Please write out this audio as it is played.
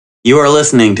You are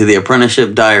listening to the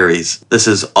Apprenticeship Diaries. This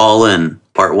is All In,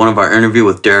 part one of our interview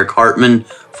with Derek Hartmann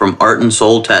from Art and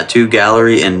Soul Tattoo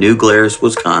Gallery in New Glarus,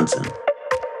 Wisconsin.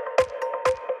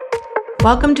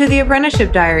 Welcome to the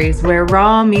Apprenticeship Diaries, where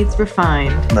raw meets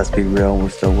refined. Let's be real, we're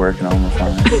still working on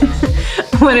refining.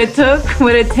 What it took,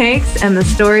 what it takes, and the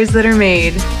stories that are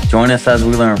made. Join us as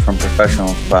we learn from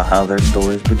professionals about how their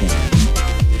stories began.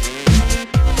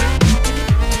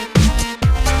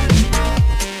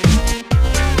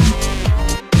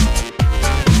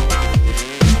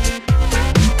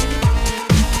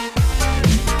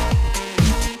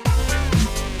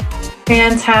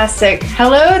 Fantastic.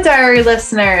 Hello, diary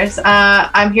listeners.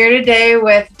 I'm here today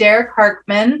with Derek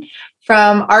Hartmann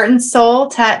from Art and Soul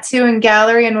Tattoo and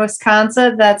Gallery in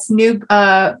Wisconsin. That's New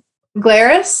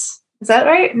Glarus. Is that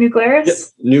right? New Glarus?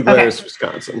 Yep. New Glarus, Okay.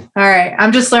 Wisconsin. All right.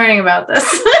 I'm just learning about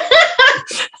this.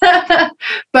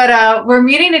 But we're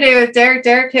meeting today with Derek.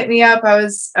 Derek hit me up. I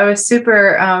was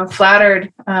super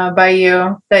flattered by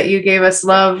you that you gave us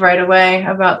love right away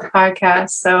about the podcast.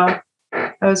 So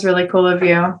that was really cool of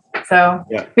you. So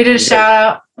Yeah. we did a shout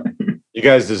out. You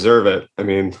guys deserve it. I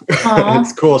mean, Aw.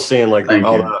 it's cool seeing like Thank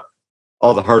you.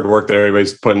 all the hard work that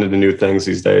everybody's putting into new things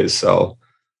these days. So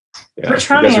yeah, We're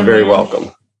trying, you guys are very man.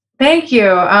 welcome. Thank you.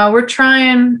 We're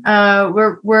trying.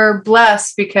 We're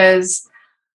blessed because,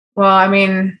 well, I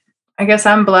mean, I guess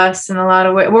I'm blessed in a lot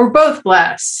of ways. We're both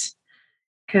blessed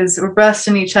because we're blessed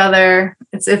in each other.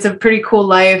 It's a pretty cool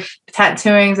life.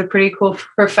 Tattooing is a pretty cool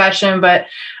profession, but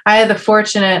I had the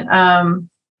fortune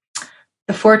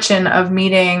of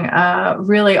meeting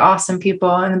really awesome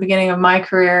people in the beginning of my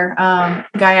career.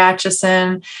 Guy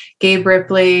Atchison, Gabe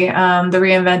Ripley, the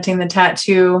Reinventing the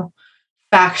Tattoo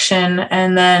faction.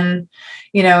 And then,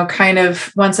 you know, kind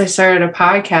of once I started a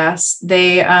podcast,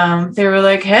 they were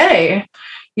like, hey,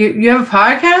 you have a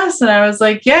podcast? And I was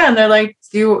like, yeah. And they're like,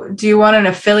 do you want an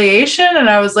affiliation? And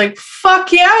I was like,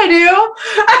 fuck yeah, I do.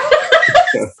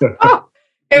 So,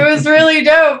 it was really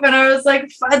dope. And I was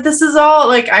like, this is all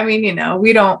like, I mean, you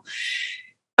know,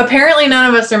 apparently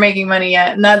none of us are making money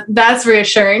yet. And that's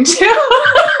reassuring too.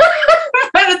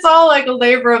 But it's all like a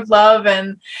labor of love,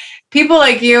 and people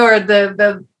like you are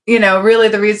the you know, really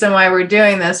the reason why we're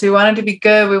doing this. We wanted to be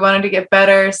good. We wanted to get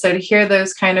better. So to hear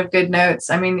those kind of good notes,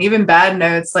 I mean, even bad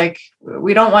notes, like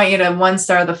we don't want you to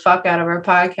 1-star the fuck out of our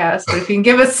podcast, but if you can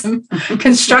give us some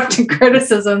constructive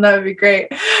criticism, that would be great.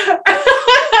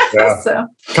 Yeah. So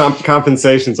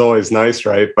Compensation's always nice,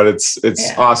 right? But it's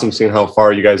Yeah. awesome seeing how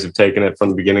far you guys have taken it from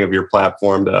the beginning of your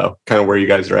platform to kind of where you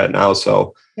guys are at now.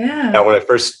 So yeah. when I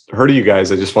first heard of you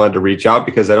guys, I just wanted to reach out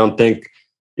because I don't think,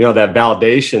 you know, that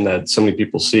validation that so many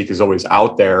people seek is always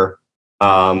out there.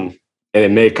 And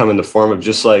it may come in the form of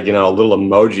just like, you know, a little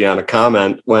emoji on a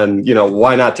comment when, you know,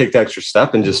 why not take the extra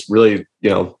step and just really, you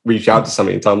know, reach out to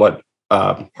somebody and tell them what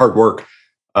hard work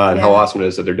and how Yeah. awesome it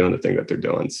is that they're doing the thing that they're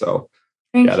doing. So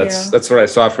Thank yeah, you. that's what I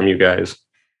saw from you guys.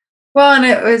 Well, and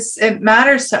it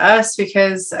matters to us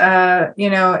because, you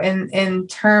know, in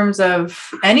terms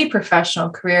of any professional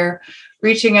career,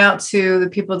 reaching out to the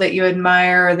people that you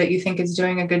admire or that you think is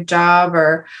doing a good job,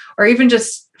 or even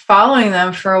just following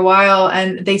them for a while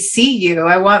and they see you.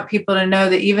 I want people to know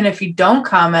that even if you don't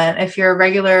comment, if you're a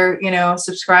regular, you know,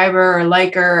 subscriber or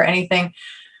liker or anything,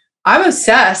 I'm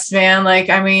obsessed, man. Like,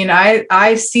 I mean,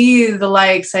 I see the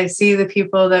likes, I see the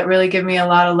people that really give me a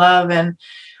lot of love, and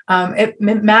it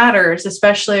matters,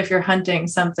 especially if you're hunting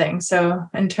something. So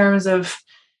in terms of,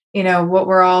 you know, what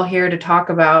we're all here to talk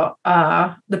about,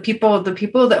 the people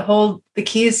that hold the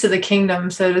keys to the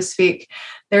kingdom, so to speak,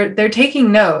 they're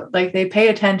taking note, like they pay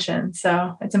attention.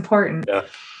 So it's important. Yeah.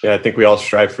 I think we all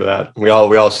strive for that. We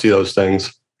all see those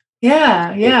things.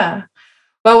 Yeah.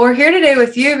 Well, we're here today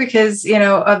with you because, you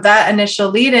know, of that initial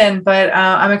lead in, but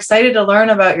I'm excited to learn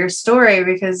about your story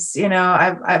because, you know,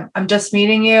 I'm just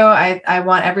meeting you. I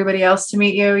want everybody else to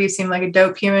meet you. You seem like a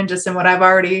dope human just in what we've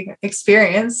already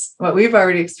experienced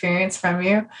from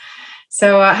you.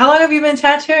 So how long have you been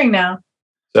tattooing now?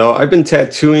 So I've been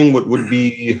tattooing what would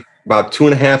be about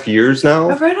 2.5 years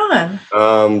now. Oh, right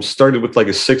on. Started with like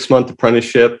a 6-month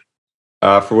apprenticeship,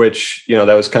 for which, you know,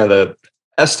 that was kind of the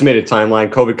estimated timeline.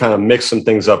 COVID kind of mixed some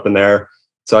things up in there.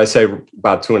 So I say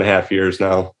about 2.5 years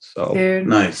now. So Dude,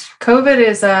 Nice. COVID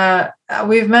is,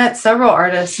 we've met several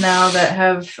artists now that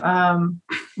have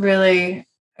really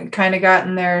kind of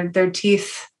gotten their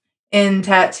teeth in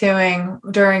tattooing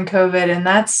during COVID. And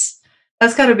that's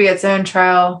got to be its own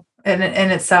trial in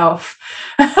itself.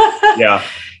 yeah.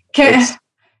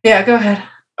 Yeah, go ahead.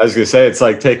 I was going to say, it's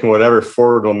like taking whatever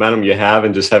forward momentum you have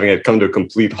and just having it come to a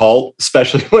complete halt,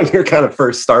 especially when you're kind of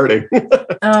first starting.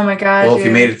 Oh my God. Well, if you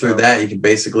dude. made it through that, you can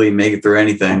basically make it through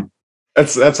anything.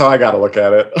 That's how I got to look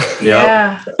at it.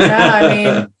 Yeah. I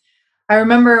mean, I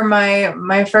remember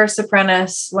my first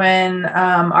apprentice when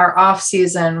our off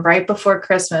season right before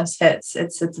Christmas hits.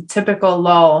 It's a typical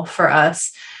lull for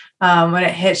us. When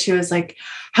it hit, she was like,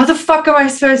 "How the fuck am I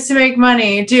supposed to make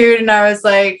money, dude?" And I was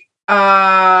like,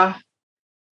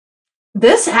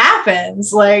 this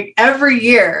happens like every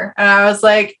year. And I was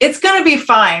like, it's going to be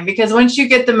fine, because once you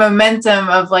get the momentum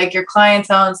of like your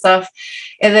clientele and stuff,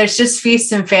 and there's just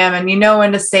feast and famine, you know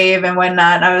when to save and when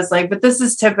not. And I was like, but this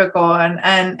is typical.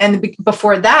 And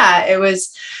before that, it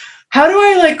was, how do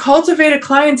I like cultivate a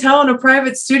clientele in a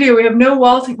private studio? We have no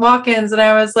walk-ins. And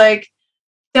I was like,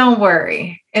 don't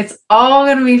worry. It's all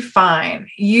going to be fine.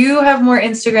 You have more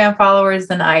Instagram followers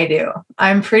than I do.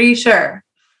 I'm pretty sure.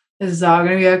 This is all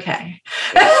going to be okay.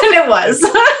 And it was.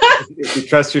 If you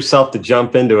trust yourself to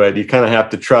jump into it, you kind of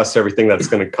have to trust everything that's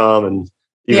going to come. And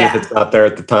even if it's not there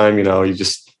at the time, you know,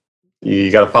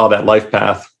 you got to follow that life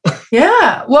path.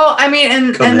 Yeah. Well, I mean,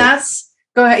 and that's,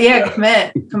 go ahead. Yeah,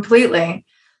 commit completely.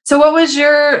 So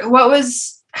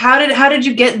how did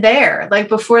you get there? Like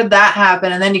before that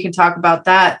happened, and then you can talk about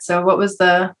that. So what was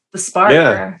the spark?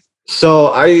 Yeah.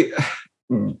 So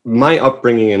my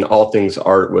upbringing in all things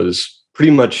art was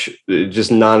pretty much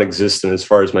just non-existent as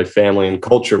far as my family and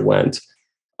culture went.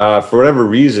 For whatever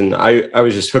reason, I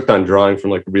was just hooked on drawing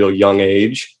from like a real young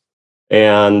age.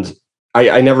 And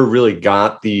I never really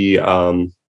got the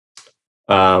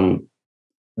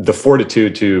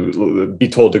fortitude to be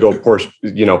told to go,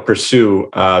 pursue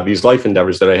these life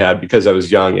endeavors that I had, because I was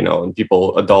young, and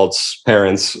adults,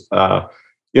 parents, they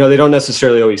don't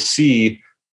necessarily always see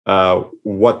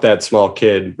what that small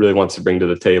kid really wants to bring to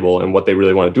the table and what they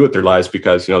really want to do with their lives,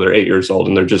 because, they're 8 years old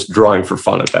and they're just drawing for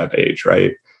fun at that age.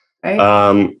 Right.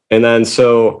 And then,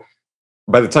 so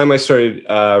by the time I started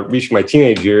reaching my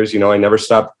teenage years, I never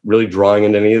stopped really drawing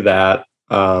into any of that.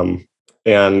 And,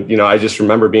 I just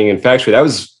remember being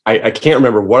infatuated. I can't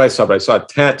remember what I saw, but I saw a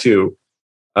tattoo.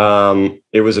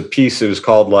 It was a piece. It was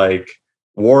called like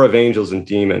War of Angels and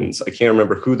Demons. I can't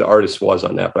remember who the artist was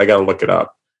on that, but I got to look it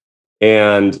up.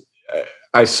 And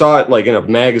I saw it like in a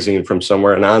magazine from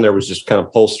somewhere, and on there was just kind of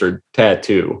upholstered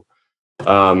tattoo.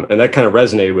 And that kind of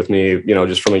resonated with me,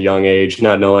 just from a young age,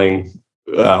 not knowing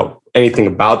anything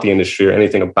about the industry or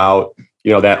anything about,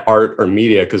 that art or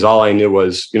media, because all I knew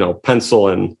was, pencil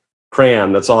and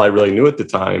crayon. That's all I really knew at the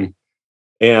time.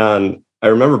 And I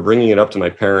remember bringing it up to my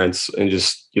parents and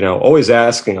just, always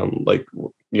asking them, like,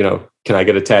 can I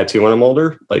get a tattoo when I'm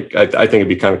older? Like, I think it'd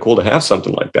be kind of cool to have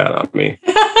something like that on me.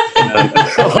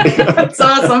 That's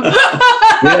awesome.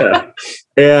 Yeah.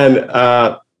 And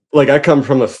I come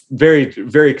from a very,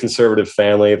 very conservative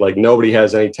family. Like, nobody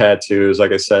has any tattoos.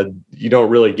 Like I said, you don't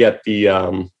really get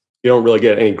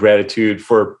any gratitude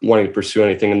for wanting to pursue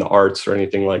anything in the arts or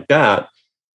anything like that.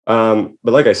 But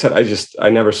like I said, I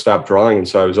never stopped drawing. And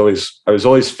so I was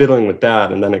always fiddling with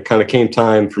that. And then it kind of came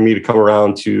time for me to come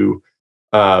around to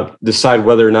decide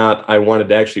whether or not I wanted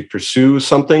to actually pursue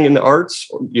something in the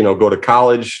arts, go to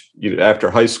college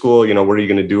after high school, what are you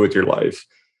going to do with your life?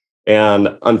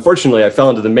 And unfortunately, I fell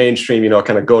into the mainstream,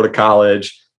 kind of go to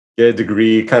college, get a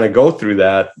degree, kind of go through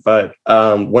that. But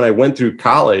when I went through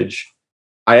college,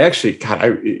 I actually, I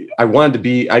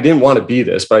didn't want to be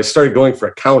this, but I started going for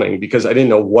accounting because I didn't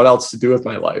know what else to do with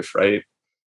my life. Right.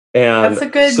 And that's a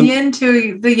good yin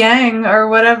to the yang or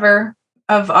whatever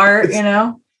of art,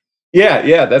 Yeah.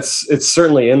 It's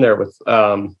certainly in there with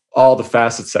all the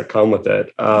facets that come with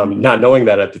it. Not knowing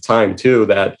that at the time too,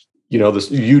 that,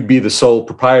 you'd be the sole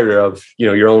proprietor of,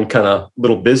 your own kind of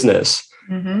little business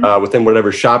within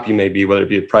whatever shop you may be, whether it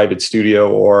be a private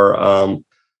studio or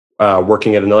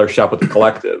working at another shop with a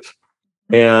collective.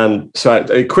 And so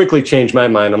I quickly changed my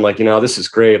mind. I'm like, this is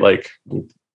great. Like, I'm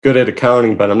good at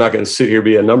accounting, but I'm not going to sit here,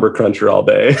 be a number cruncher all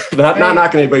day. Not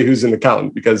knocking anybody who's an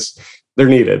accountant, because they're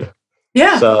needed.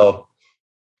 Yeah. So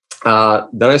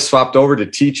then I swapped over to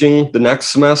teaching the next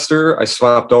semester. I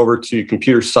swapped over to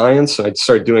computer science, and I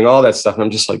started doing all that stuff. And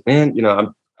I'm just like, man,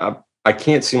 I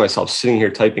can't see myself sitting here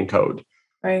typing code.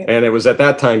 Right. And it was at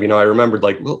that time, I remembered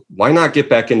like, well, why not get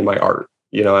back into my art?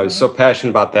 I was so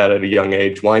passionate about that at a young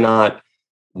age. Why not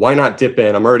dip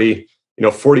in? I'm already,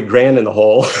 $40,000 in the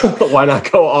hole. Why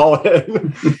not go all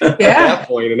in at that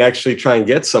point and actually try and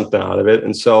get something out of it?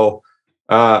 And so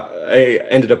I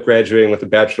ended up graduating with a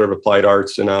Bachelor of Applied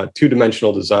Arts in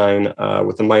two-dimensional design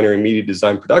with a minor in media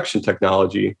design production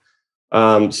technology.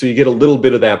 So you get a little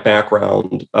bit of that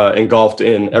background engulfed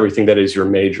in everything that is your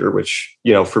major, which,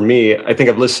 for me, I think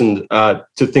I've listened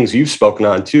to things you've spoken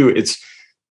on too.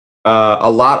 a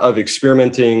lot of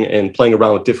experimenting and playing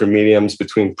around with different mediums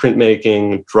between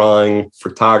printmaking, drawing,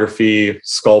 photography,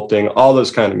 sculpting, all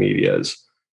those kind of medias.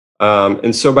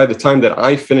 And so by the time that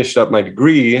I finished up my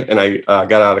degree and I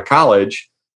got out of college,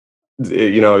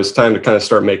 it was time to kind of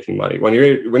start making money. When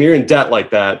you're in debt like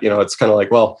that, it's kind of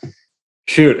like, well,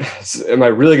 shoot, am I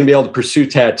really going to be able to pursue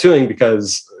tattooing?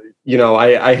 Because,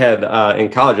 I had in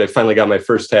college, I finally got my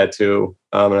first tattoo.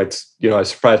 And I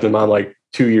surprised my mom like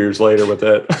 2 years later with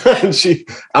it. And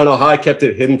I don't know how I kept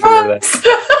it hidden from her.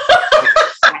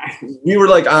 We were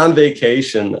like on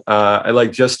vacation. I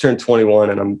like just turned 21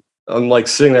 and I'm like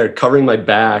sitting there covering my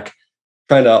back,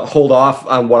 trying to hold off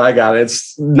on what I got.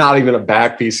 It's not even a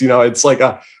back piece, it's like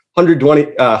a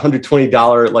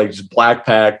 $120 like just black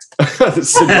packed.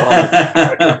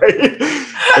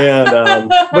 And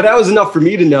but that was enough for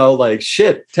me to know like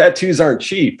shit, tattoos aren't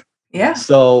cheap. Yeah.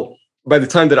 So by the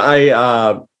time that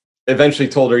I eventually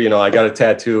told her, I got a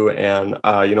tattoo and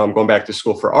I'm going back to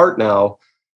school for art now.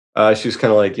 She was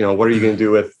kind of like, what are you going to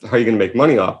do with, how are you going to make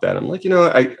money off that? I'm like,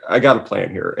 I got a plan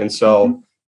here. And so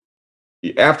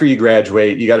after you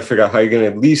graduate, you got to figure out how you're going to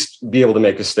at least be able to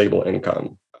make a stable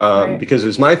income. Because it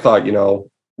was my thought, I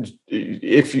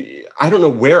don't know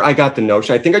where I got the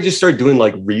notion. I think I just started doing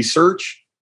like research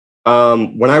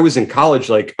when I was in college,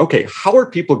 like, okay, how are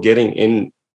people getting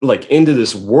into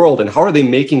this world and how are they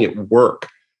making it work?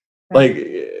 Like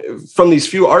from these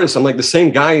few artists, I'm like the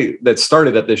same guy that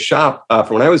started at this shop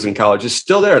from when I was in college is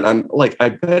still there. And I'm like, I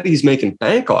bet he's making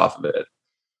bank off of it.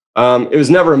 It was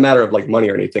never a matter of like money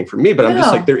or anything for me, but I'm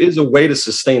just like, there is a way to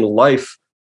sustain life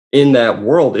in that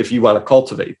world if you want to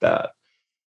cultivate that.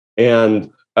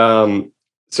 And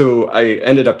so I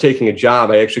ended up taking a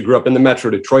job. I actually grew up in the Metro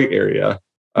Detroit area,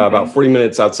 about 40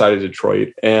 minutes outside of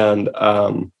Detroit. And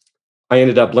I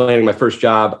ended up landing my first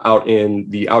job out in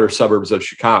the outer suburbs of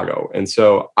Chicago. And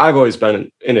so I've always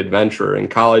been an adventurer. In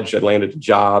college, I landed a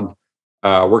job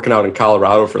working out in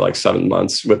Colorado for like 7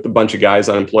 months with a bunch of guys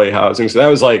on employee housing. So that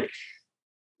was like,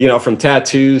 from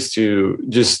tattoos to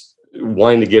just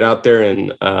wanting to get out there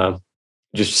and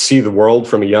just see the world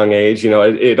from a young age.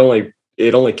 It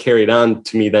only carried on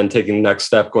to me then taking the next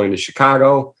step, going to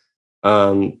Chicago,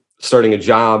 starting a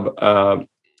job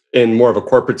in more of a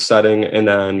corporate setting, and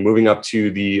then moving up to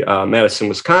the Madison,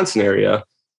 Wisconsin area,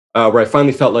 where I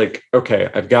finally felt like, okay,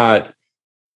 I've got,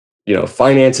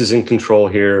 finances in control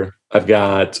here. I've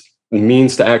got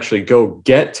means to actually go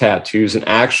get tattoos and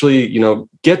actually,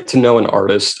 get to know an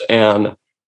artist. And,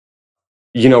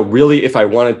 really, if I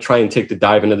want to try and take the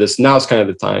dive into this, now's kind of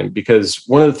the time. Because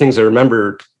one of the things I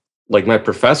remember, like my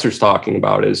professors talking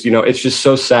about is, it's just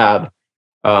so sad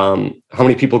how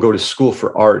many people go to school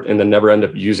for art and then never end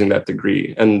up using that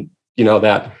degree. And,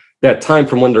 that time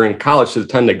from when they're in college to the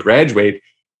time they graduate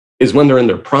is when they're in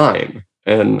their prime.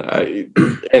 And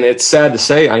it's sad to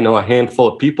say, I know a handful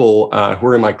of people who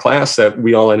are in my class that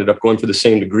we all ended up going for the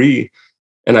same degree.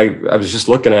 And I was just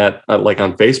looking at like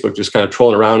on Facebook, just kind of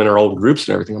trolling around in our old groups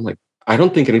and everything. I'm like, I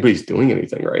don't think anybody's doing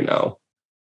anything right now.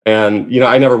 And,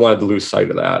 I never wanted to lose sight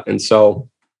of that. And so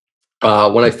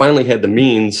when I finally had the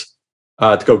means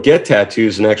to go get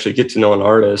tattoos and actually get to know an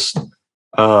artist,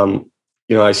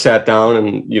 I sat down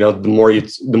and,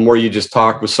 the more you just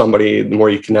talk with somebody, the more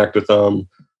you connect with them.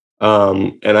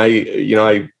 And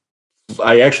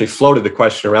I actually floated the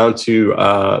question around to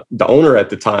the owner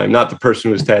at the time, not the person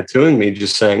who was tattooing me,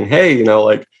 just saying, hey,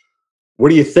 like, what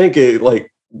do you think?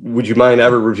 Like, would you mind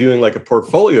ever reviewing like a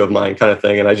portfolio of mine kind of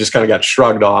thing? And I just kind of got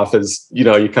shrugged off, as, you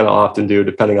kind of often do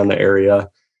depending on the area.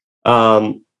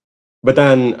 But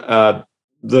then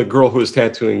the girl who was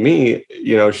tattooing me,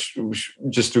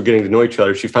 just through getting to know each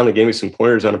other, she finally gave me some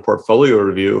pointers on a portfolio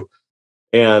review.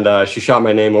 And she shot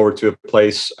my name over to a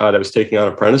place that was taking on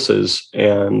apprentices.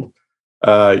 And,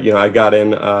 I got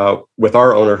in with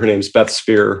our owner. Her name's Beth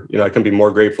Spear. I couldn't be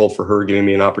more grateful for her giving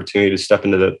me an opportunity to step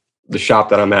into the shop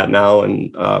that I'm at now,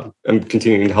 and I'm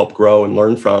continuing to help grow and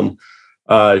learn from.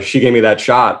 She gave me that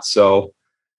shot. So,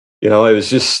 it was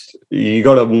just, you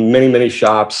go to many, many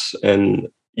shops and,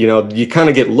 you kind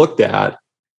of get looked at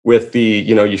with the,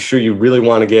 you really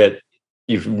want to get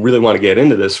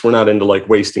into this. We're not into like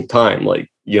wasting time. Like,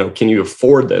 can you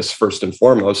afford this first and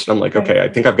foremost? And I'm like, okay, I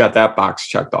think I've got that box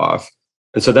checked off.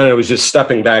 And so then it was just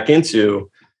stepping back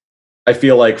into, I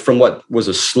feel like from what was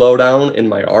a slowdown in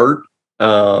my art,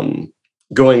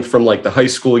 going from like the high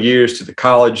school years to the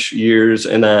college years,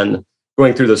 and then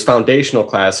going through those foundational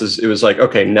classes, it was like,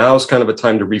 okay, now's kind of a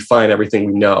time to refine everything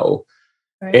we know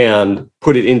and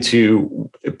put it into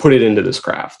this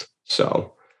craft.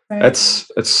 So Right.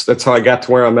 That's how I got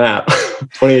to where I'm at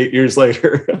 28 years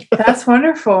later. That's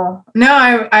wonderful. No,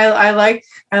 I like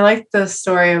the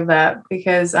story of that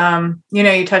because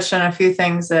you touched on a few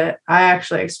things that I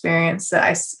actually experienced that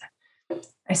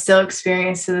I still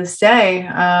experience to this day.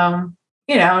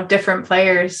 Different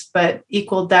players, but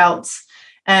equal doubts.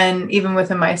 And even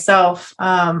within myself,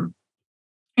 you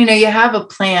have a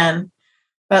plan,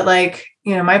 but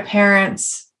my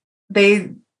parents,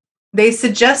 they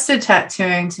suggested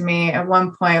tattooing to me at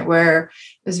one point where it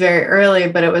was very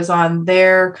early, but it was on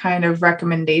their kind of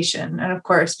recommendation. And of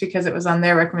course, because it was on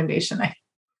their recommendation,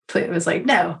 it was like,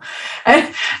 no.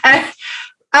 And I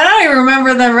don't even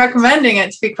remember them recommending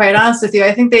it, to be quite honest with you.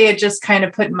 I think they had just kind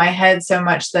of put in my head so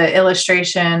much that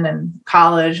illustration and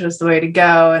college was the way to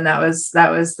go. And that was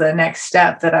the next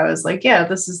step that I was like, yeah,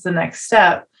 this is the next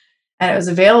step. And it was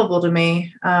available to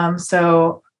me.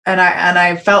 And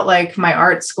I felt like my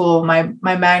art school, my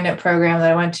magnet program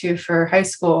that I went to for high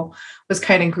school was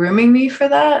kind of grooming me for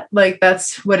that. Like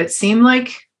that's what it seemed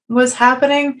like was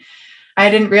happening. I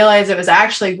didn't realize it was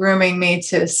actually grooming me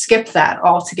to skip that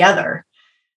altogether.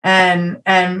 And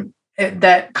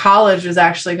that college was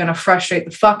actually going to frustrate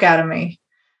the fuck out of me.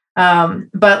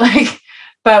 But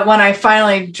when I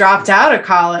finally dropped out of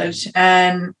college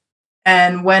and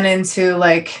went into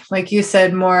like you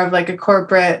said, more of like a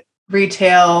corporate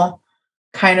retail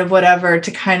kind of whatever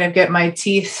to kind of get my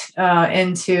teeth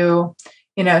into,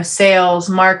 sales,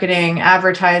 marketing,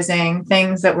 advertising,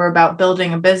 things that were about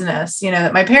building a business,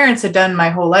 that my parents had done my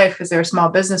whole life because they were small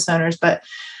business owners, but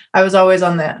I was always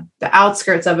on the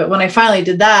outskirts of it. When I finally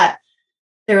did that,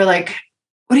 they were like,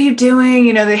 what are you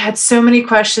doing? They had so many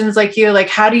questions like you, like,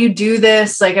 how do you do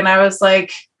this? And I was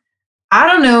like, I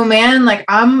don't know, man.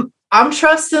 I'm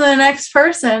trusting the next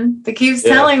person that keeps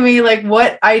telling me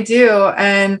what I do.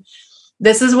 And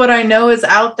this is what I know is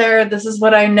out there. This is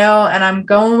what I know. And I'm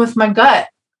going with my gut.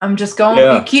 I'm just going,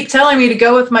 you keep telling me to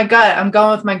go with my gut. I'm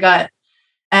going with my gut.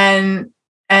 And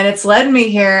it's led me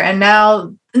here. And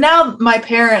now my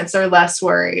parents are less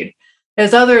worried.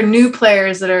 There's other new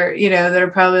players that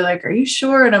are probably like, are you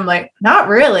sure? And I'm like, not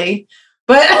really,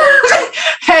 but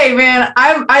hey man,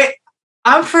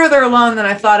 I'm further along than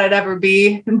I thought I'd ever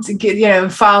be to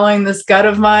get, following this gut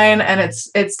of mine. And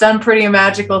it's done pretty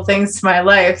magical things to my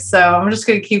life. So I'm just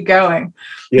going to keep going.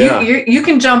 Yeah. You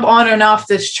can jump on and off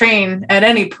this train at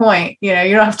any point. You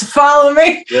don't have to follow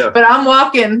me, but I'm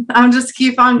walking. I'm just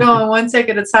keep on going one tick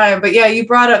at a time. But yeah, you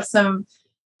brought up some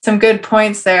good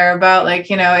points there about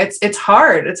it's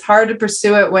hard. It's hard to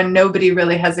pursue it when nobody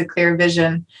really has a clear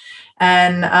vision.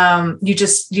 And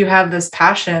you have this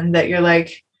passion that you're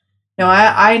like, no,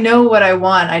 I know what I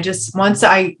want. I just once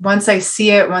I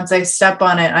see it, once I step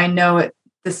on it, I know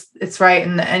it's right,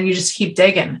 and you just keep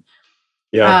digging.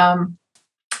 Yeah.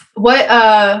 What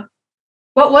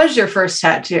was your first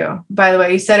tattoo? By the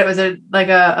way, you said it was a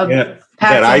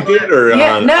that I did, or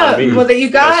that you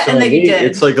got and that you did.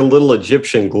 It's like a little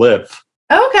Egyptian glyph.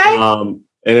 Okay. And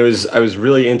I was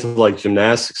really into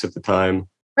gymnastics at the time.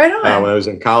 Right on. When I was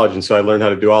in college, and so I learned how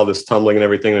to do all this tumbling and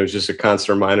everything. It was just a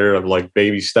constant reminder of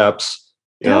baby steps.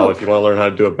 If you want to learn how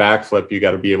to do a backflip, you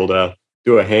got to be able to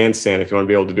do a handstand. If you want to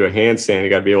be able to do a handstand, you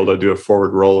got to be able to do a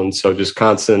forward roll. And so just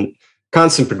constant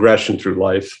progression through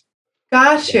life.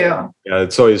 Got you. Yeah,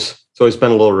 it's always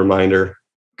been a little reminder.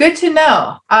 Good to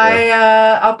know.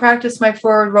 I'll practice my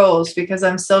forward rolls because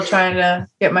I'm still trying to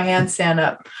get my handstand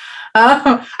up.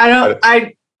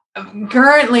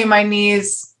 Currently my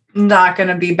knees not going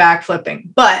to be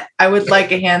backflipping, but I would like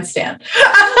a handstand.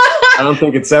 I don't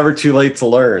think it's ever too late to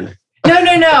learn.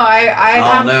 No.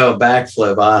 I know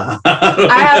backflip.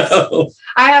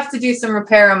 I have to do some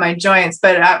repair on my joints,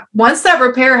 but once that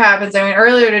repair happens,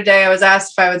 earlier today I was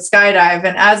asked if I would skydive,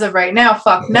 and as of right now,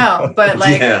 fuck no. But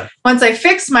once I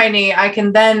fix my knee, I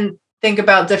can then think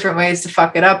about different ways to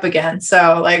fuck it up again.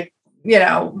 So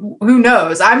who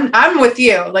knows? I'm with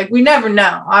you. We never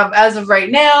know. As of right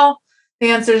now, the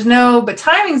answer is no, but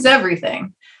timing's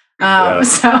everything. So,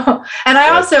 and I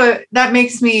also, that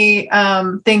makes me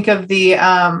think of the,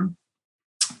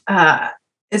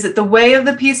 is it The Way of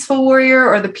the Peaceful Warrior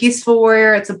or The Peaceful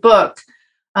Warrior? It's a book.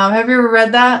 Have you ever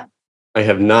read that? I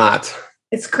have not.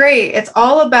 It's great. It's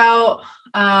all about,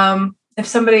 if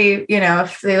somebody,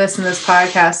 if they listen to this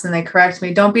podcast and they correct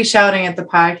me, don't be shouting at the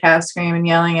podcast screen and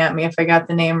yelling at me if I got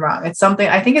the name wrong. It's something,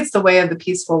 I think it's The Way of the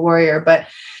Peaceful Warrior, but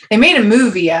they made a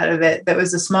movie out of it that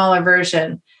was a smaller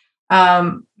version.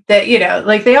 That,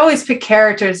 they always pick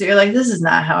characters that you're like, this is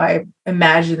not how I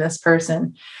imagine this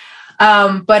person.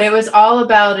 But it was all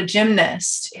about a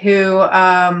gymnast who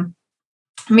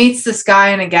meets this guy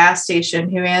in a gas station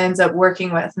who he ends up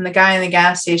working with. And the guy in the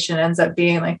gas station ends up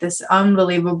being like this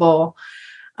unbelievable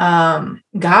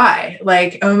guy,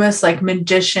 like almost like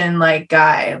magician like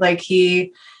guy. Like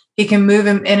he can move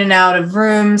him in and out of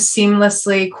rooms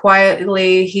seamlessly,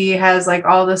 quietly. He has like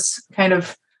all this kind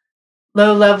of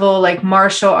low level, like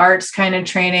martial arts kind of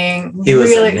training. He was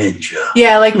really, a ninja.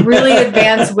 Yeah, like really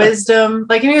advanced wisdom.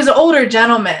 Like, and he was an older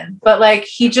gentleman, but like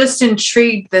he just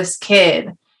intrigued this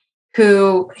kid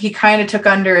who he kind of took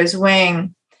under his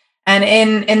wing. And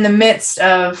in the midst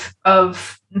of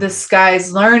this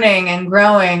guy's learning and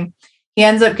growing, he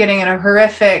ends up getting in a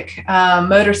horrific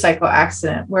motorcycle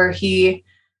accident where he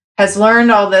has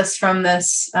learned all this from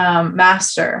this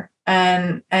master.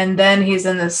 And then he's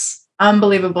in this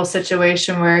unbelievable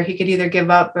situation where he could either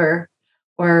give up or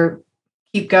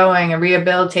keep going and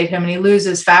rehabilitate him. And he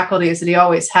loses faculties that he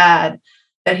always had,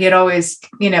 that he had always,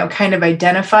 kind of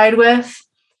identified with.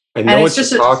 I know what you're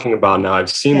talking about now. I've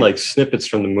seen like snippets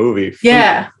from the movie.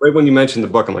 Yeah. Right when you mentioned the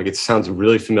book, I'm like, it sounds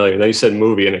really familiar. And then you said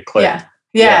movie and it clicked.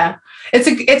 Yeah.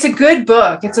 It's a good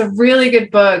book. It's a really good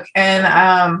book.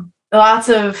 And lots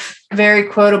of very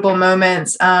quotable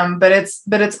moments. But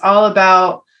it's all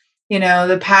about,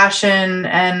 the passion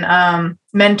and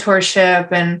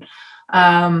mentorship, and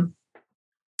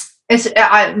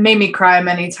it made me cry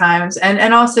many times,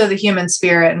 and also the human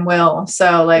spirit and will.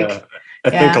 So like, I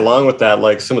think along with that,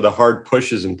 like some of the hard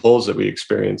pushes and pulls that we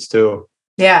experience too.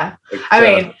 Yeah. Like, I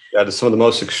mean, to some of the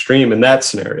most extreme in that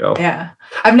scenario. Yeah.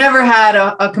 I've never had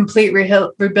a complete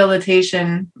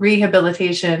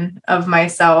rehabilitation of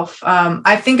myself.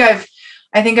 I think I've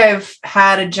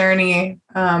had a journey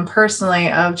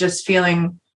personally of just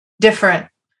feeling different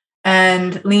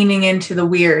and leaning into the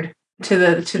weird, to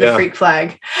the freak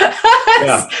flag,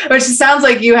 which sounds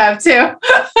like you have too.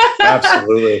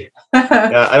 Absolutely.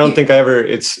 Yeah, I don't think I ever.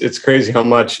 It's crazy how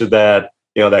much of that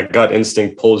that gut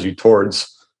instinct pulls you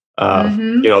towards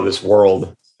this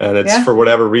world, and it's for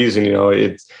whatever reason.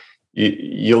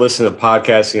 You listen to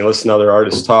podcasts and you listen to other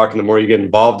artists talk, and the more you get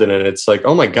involved in it, it's like,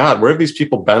 oh my God, where have these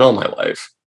people been all my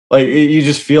life? Like you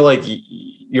just feel like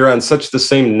you're on such the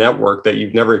same network that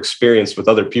you've never experienced with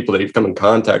other people that you've come in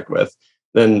contact with.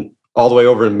 Then all the way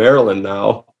over in Maryland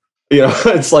now,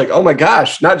 it's like, oh my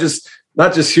gosh, not just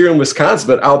here in Wisconsin,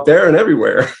 but out there and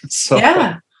everywhere. So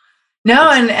and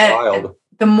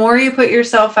the more you put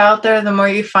yourself out there, the more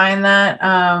you find that.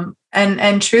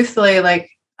 And truthfully, like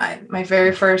my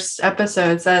very first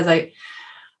episode says,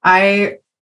 I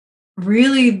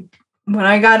really, when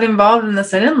I got involved in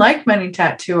this, I didn't like many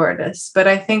tattoo artists, but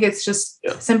I think it's just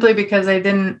simply because I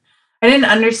didn't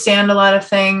understand a lot of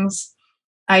things.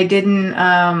 I didn't,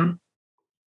 I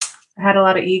had a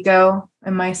lot of ego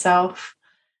in myself.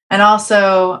 And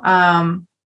also, I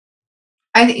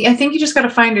think you just got to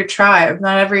find your tribe.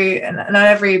 Not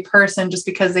every person, just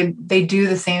because they do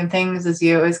the same things as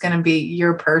you, is going to be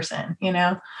your person,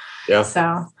 Yeah.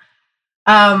 So,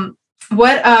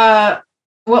 what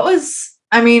was,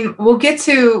 we'll get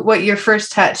to what your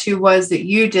first tattoo was that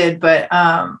you did, but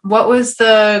what was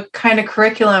the kind of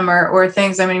curriculum or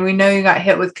things? We know you got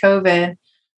hit with COVID,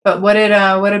 but what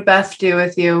did Beth do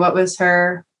with you? What was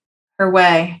her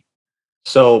way?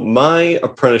 So my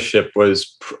apprenticeship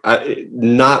was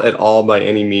not at all by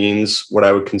any means what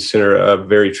I would consider a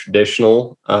very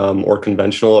traditional or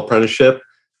conventional apprenticeship.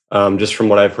 Just from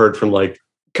what I've heard from like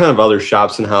kind of other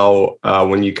shops, and how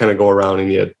when you kind of go around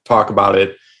and you talk about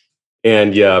it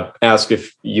and you ask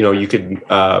if you could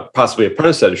possibly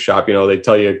apprentice at a shop, they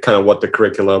tell you kind of what the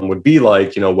curriculum would be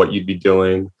like, what you'd be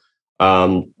doing.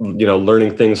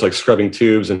 Learning things like scrubbing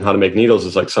tubes and how to make needles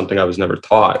is like something I was never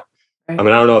taught. I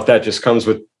don't know if that just comes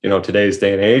with, today's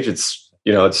day and age. It's,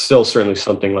 it's still certainly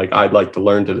something like I'd like to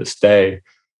learn to this day.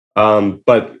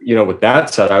 But, with that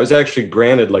said, I was actually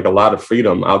granted like a lot of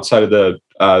freedom outside of the,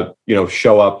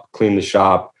 show up, clean the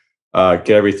shop,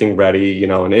 get everything ready,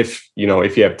 and if you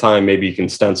have time, maybe you can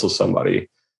stencil somebody.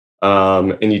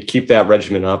 And you'd keep that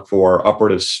regimen up for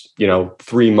upward of,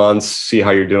 3 months, see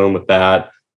how you're doing with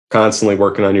that, constantly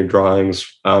working on your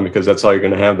drawings, because that's all you're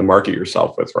going to have to market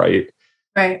yourself with. Right.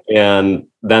 Right. And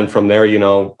then from there,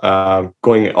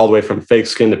 going all the way from fake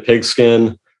skin to pig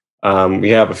skin. We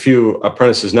have a few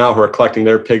apprentices now who are collecting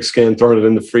their pig skin, throwing it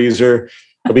in the freezer.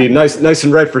 It'll be nice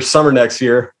and red for summer next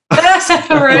year.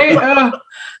 Right.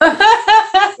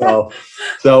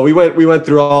 So we went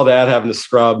through all that, having to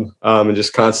scrub and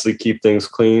just constantly keep things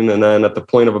clean. And then at the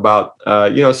point of about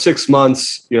 6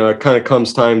 months, it kind of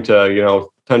comes time to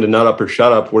nut up or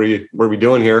shut up. What are we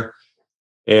doing here?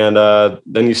 And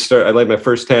then I laid my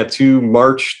first tattoo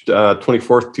March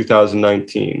 24th,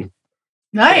 2019.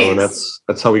 Nice. So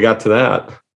that's how we got to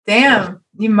that. Damn.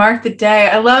 marked the day.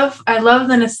 I love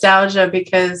the nostalgia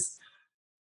because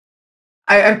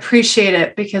I appreciate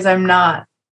it because I'm not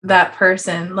that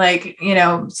person. Like,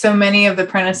 so many of the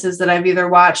apprentices that I've either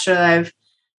watched or that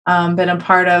I've been a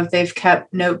part of, they've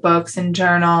kept notebooks and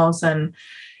journals and,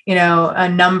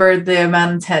 numbered the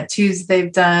amount of tattoos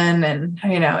they've done. And,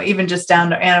 even just down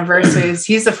to anniversaries.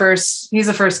 He's the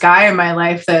first guy in my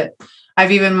life that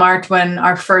I've even marked when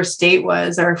our first date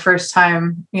was, our first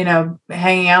time,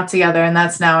 hanging out together. And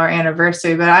that's now our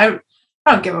anniversary. But I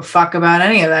don't give a fuck about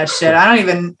any of that shit. I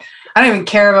don't even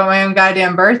care about my own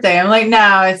goddamn birthday. I'm like,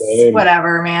 no, it's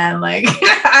whatever, man. Like,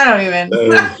 I don't even.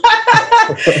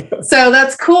 So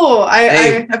that's cool.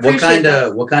 I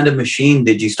appreciate what kind of machine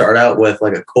did you start out with?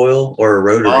 Like a coil or a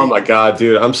rotary? Oh my God,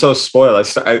 dude. I'm so spoiled. I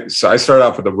started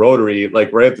off with a rotary,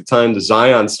 like right at the time the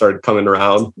Zion started coming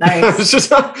around. Nice. It's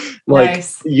just like,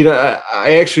 nice.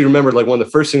 I actually remember like one of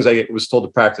the first things I was told to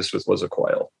practice with was a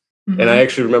coil. And I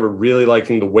actually remember really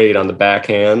liking the weight on the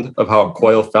backhand of how a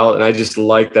coil felt. And I just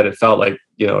liked that it felt like,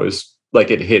 it was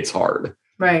like it hits hard.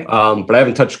 Right. But I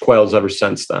haven't touched coils ever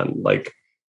since then. Like,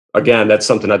 again, that's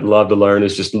something I'd love to learn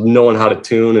is just knowing how to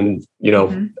tune and,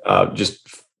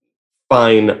 just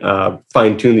fine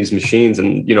tune these machines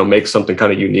and, make something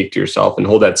kind of unique to yourself and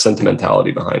hold that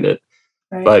sentimentality behind it.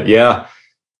 Right. But yeah,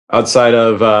 outside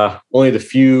of only the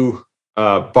few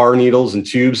bar needles and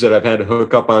tubes that I've had to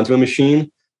hook up onto a machine,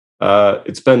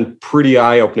 it's been pretty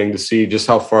eye-opening to see just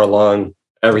how far along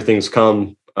everything's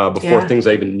come before things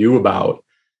I even knew about.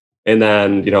 And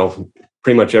then,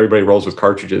 pretty much everybody rolls with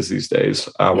cartridges these days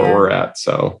where we're at.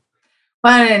 So,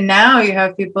 well, and now you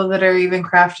have people that are even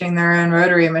crafting their own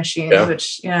rotary machines,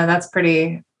 which, that's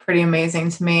pretty amazing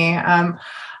to me. I'm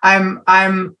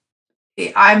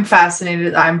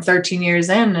fascinated. I'm 13 years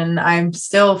in and I'm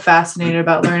still fascinated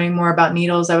about learning more about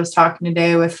needles. I was talking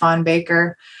today with Fawn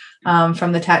Baker,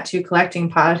 from the Tattoo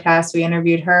Collecting podcast. We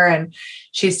interviewed her and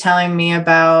she's telling me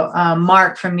about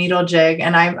Mark from Needle Jig.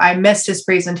 And I missed his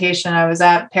presentation. I was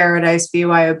at Paradise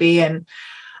BYOB and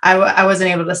I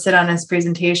wasn't able to sit on his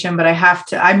presentation, but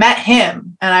I met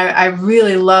him and I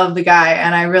really love the guy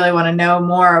and I really want to know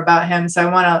more about him. So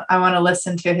I want to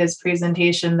listen to his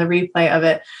presentation, the replay of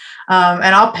it.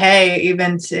 And I'll pay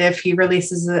even if he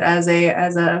releases it as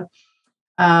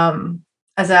an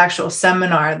actual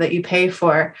seminar that you pay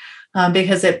for,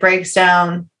 because it breaks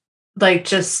down like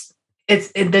just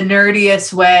it's in the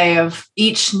nerdiest way of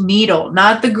each needle,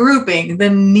 not the grouping, the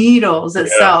needles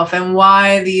itself and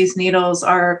why these needles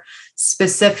are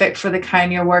specific for the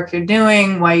kind of work you're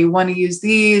doing, why you want to use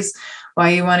these,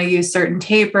 why you want to use certain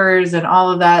tapers and all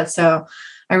of that. So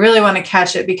I really want to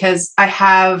catch it because I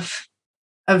have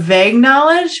a vague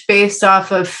knowledge based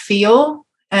off of feel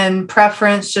and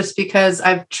preference just because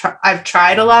I've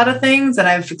tried a lot of things and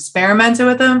I've experimented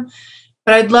with them,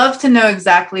 but I'd love to know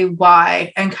exactly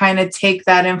why and kind of take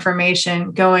that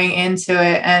information going into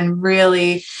it and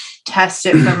really test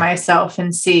it for myself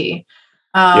and see.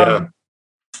 Because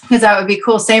that would be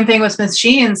cool. Same thing with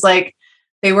machines. Like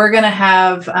they were going to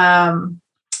have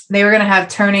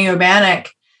Tony Obanek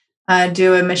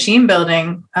do a machine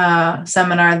building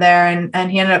seminar there,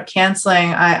 and he ended up canceling.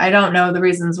 I don't know the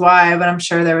reasons why, but I'm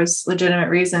sure there was legitimate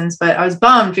reasons. But I was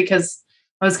bummed because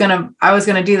I was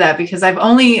gonna do that because I've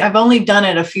only done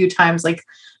it a few times, like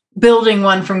building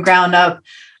one from ground up.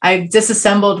 I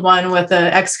disassembled one with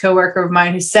an ex-coworker of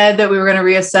mine who said that we were going to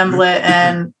reassemble it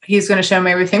and he's going to show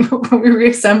me everything. But when we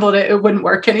reassembled it, it wouldn't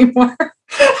work anymore.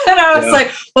 And I was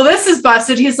like, well, this is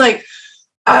busted. He's like,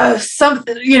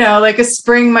 something, like a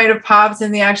spring might have popped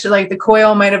in like the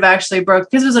coil might have actually broke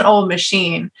because it was an old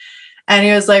machine. And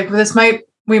he was like,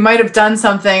 we might have done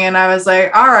something. And I was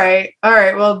like, all right.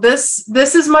 Well, this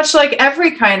is much like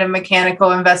every kind of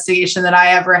mechanical investigation that I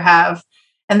ever have.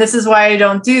 And this is why I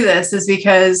don't do this, is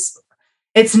because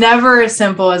it's never as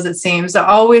simple as it seems. It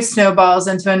always snowballs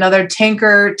into another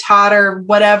tinker, totter,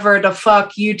 whatever the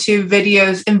fuck YouTube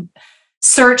videos and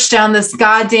search down this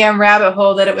goddamn rabbit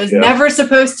hole that it was never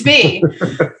supposed to be.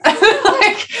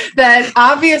 Like that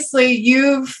obviously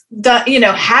you've done,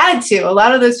 had to. A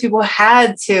lot of those people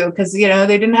had to because, they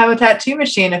didn't have a tattoo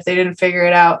machine if they didn't figure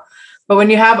it out. But when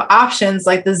you have options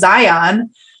like the Zion,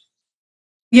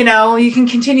 you can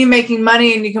continue making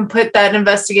money and you can put that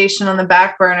investigation on the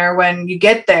back burner when you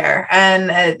get there. And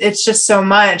it's just so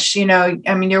much,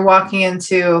 you're walking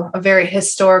into a very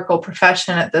historical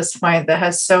profession at this point that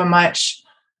has so much,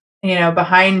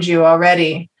 behind you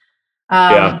already.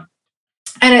 And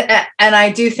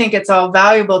I do think it's all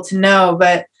valuable to know,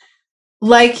 but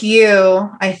like you,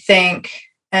 I think,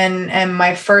 and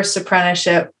my first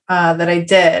apprenticeship that I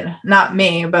did, not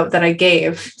me, but that I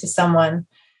gave to someone,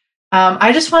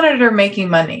 I just wanted her making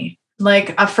money.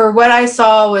 for what I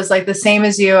saw was like the same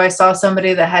as you. I saw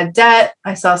somebody that had debt.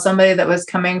 I saw somebody that was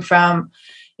coming from,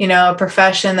 a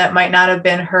profession that might not have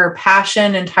been her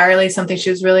passion entirely, something she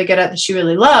was really good at, that she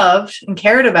really loved and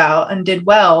cared about and did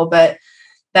well, but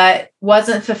that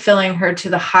wasn't fulfilling her to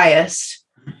the highest.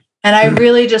 And I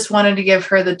really just wanted to give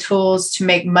her the tools to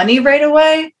make money right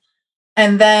away.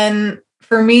 And then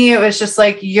for me, it was just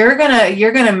like, you're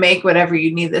gonna make whatever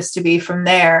you need this to be from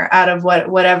there, out of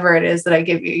whatever it is that I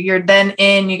give you. You're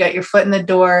then you got your foot in the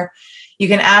door, you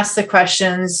can ask the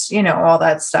questions, all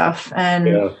that stuff.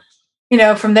 And,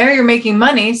 from there you're making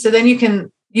money. So then you can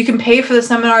pay for the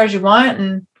seminars you want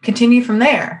and continue from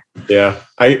there. Yeah.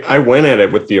 I went at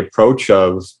it with the approach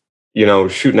of,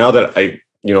 shoot, now that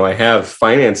I have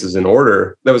finances in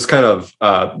order. That was kind of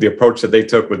the approach that they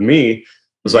took with me.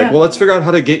 Was like, well, let's figure out how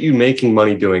to get you making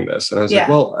money doing this. And I was like,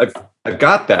 well, I've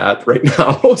got that right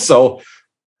now. So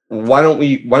why don't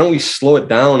we slow it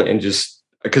down and just,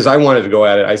 because I wanted to go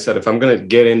at it. I said, if I'm going to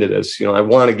get into this, I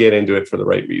want to get into it for the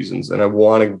right reasons. And I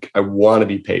want to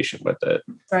be patient with it.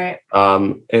 Right.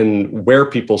 And where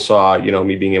people saw,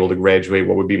 me being able to graduate,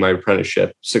 what would be my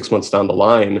apprenticeship 6 months down the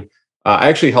line. I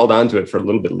actually held on to it for a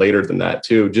little bit later than that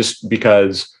too, just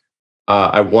because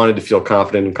I wanted to feel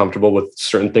confident and comfortable with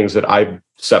certain things that I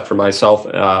set for myself,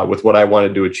 with what I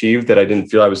wanted to achieve, that I didn't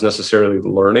feel I was necessarily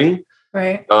learning.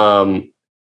 Right.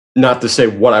 Not to say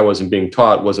what I wasn't being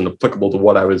taught wasn't applicable to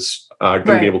what I was going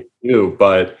to be able to do,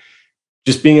 but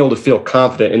just being able to feel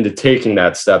confident into taking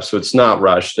that step. So it's not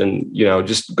rushed, and,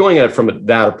 just going at it from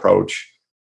that approach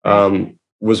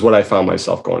was what I found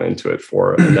myself going into it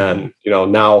for. And then,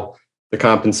 now the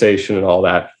compensation and all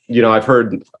that, I've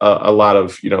heard a lot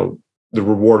of, the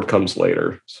reward comes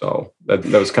later. So that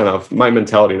was kind of my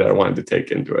mentality that I wanted to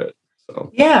take into it.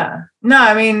 So yeah, no,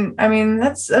 I mean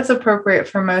that's appropriate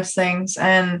for most things.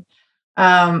 And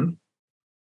the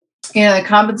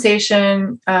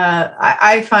compensation,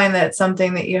 I find that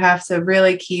something that you have to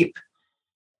really keep,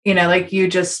 like you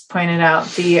just pointed out,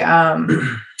 the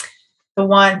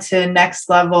want to next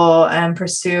level and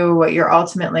pursue what you're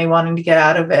ultimately wanting to get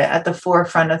out of it at the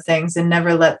forefront of things, and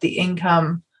never let the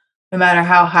income, no matter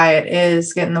how high it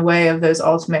is, get in the way of those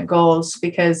ultimate goals,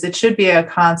 because it should be a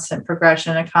constant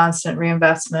progression, a constant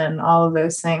reinvestment, and all of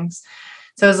those things.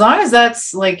 So as long as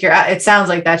that's like it sounds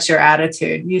like that's your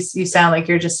attitude. You sound like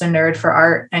you're just a nerd for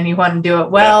art and you want to do it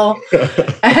well.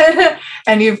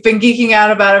 And you've been geeking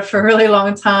out about it for a really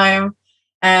long time.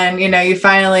 And, you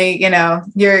finally,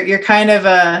 you're kind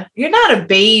of you're not a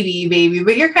baby,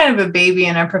 but you're kind of a baby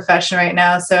in our profession right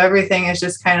now. So everything is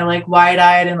just kind of like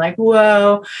wide-eyed and like,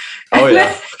 whoa. Oh,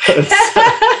 yeah.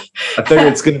 I figure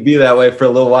it's going to be that way for a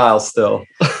little while still.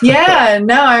 Yeah,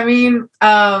 no, I mean,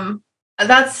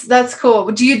 that's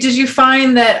cool. Did you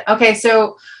find that, okay,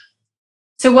 so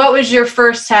what was your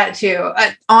first tattoo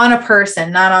on a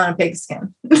person, not on a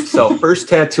pigskin? So first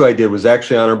tattoo I did was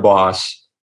actually on her boss.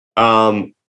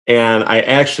 And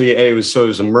it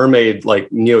was a mermaid, like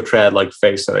neotrad like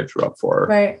face that I drew up for her.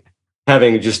 Right.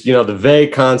 Having just, the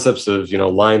vague concepts of,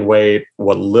 line weight,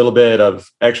 what little bit of,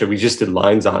 actually, we just did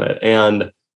lines on it.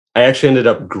 And I actually ended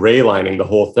up gray lining the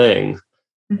whole thing.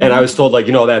 Mm-hmm. And I was told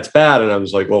that's bad. And I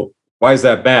was like, well, why is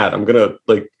that bad? I'm going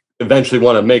to eventually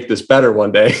want to make this better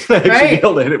one day. I actually be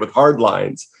able to hit it with hard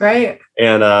lines. Right.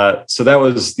 And so that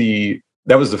was the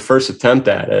first attempt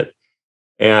at it.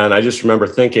 And I just remember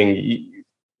thinking,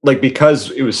 because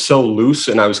it was so loose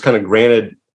and I was kind of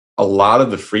granted a lot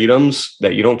of the freedoms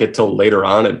that you don't get till later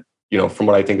on, and, from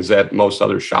what I think is at most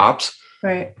other shops,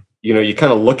 right. You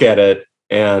kind of look at it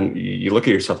and you look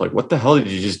at yourself like, what the hell did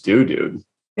you just do, dude?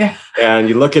 Yeah. And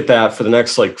you look at that for the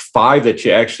next 5 that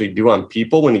you actually do on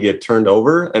people when you get turned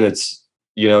over. And it's,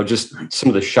 just some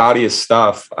of the shoddiest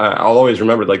stuff. I'll always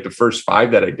remember the first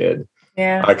 5 that I did.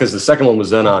 Yeah. Because the second one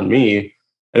was then on me.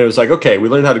 And it was like, okay, we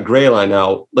learned how to gray line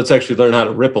now. Let's actually learn how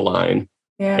to rip a line.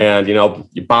 Yeah. And,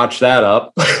 you botch that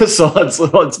up. So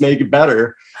let's make it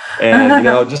better. And,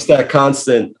 just that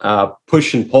constant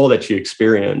push and pull that you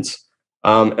experience.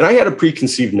 And I had a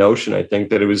preconceived notion, I think,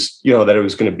 that it was, that it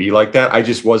was going to be like that. I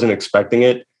just wasn't expecting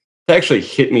it to actually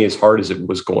hit me as hard as it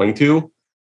was going to.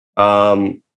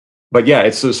 But yeah,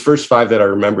 it's those first 5 that I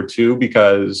remember too,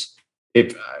 because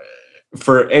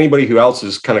for anybody who else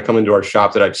has kind of come into our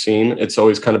shop that I've seen, it's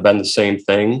always kind of been the same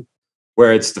thing,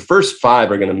 where it's the first 5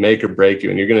 are going to make or break you,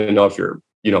 and you're going to know if you're,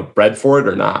 bred for it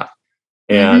or not.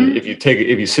 And if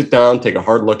you sit down, take a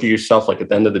hard look at yourself, at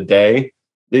the end of the day,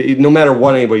 no matter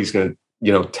what anybody's going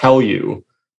to, tell you,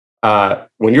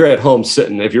 when you're at home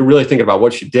sitting, if you're really thinking about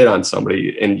what you did on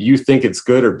somebody and you think it's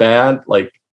good or bad,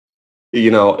 that's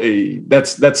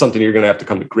something you're going to have to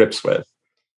come to grips with.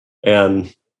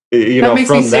 And That makes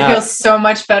me from that, feel so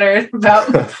much better about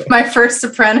my first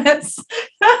apprentice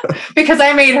because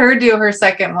I made her do her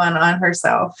second one on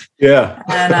herself. yeah.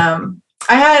 And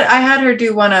I had her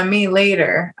do one on me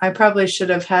later. I probably should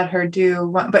have had her do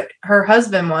one, but her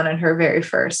husband wanted her very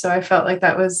first. So I felt like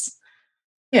that was,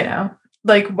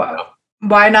 like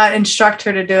why not instruct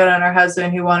her to do it on her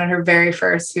husband who wanted her very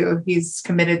first, who he's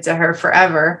committed to her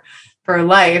forever for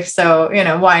life. So,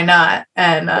 why not?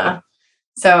 And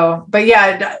but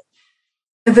yeah,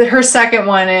 her second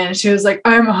one in, she was like,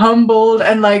 I'm humbled.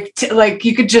 And like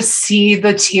you could just see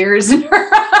the tears in her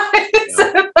eyes.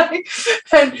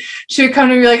 And she would come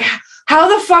to me like,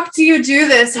 how the fuck do you do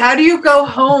this? How do you go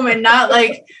home and not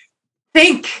like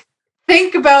think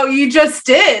about you just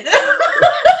did?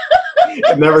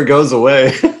 It never goes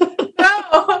away.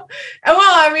 No. Well,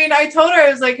 I mean, I told her, I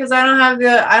was like, because I don't have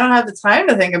the time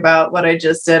to think about what I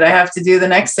just did. I have to do the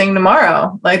next thing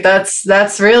tomorrow. Like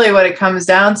that's really what it comes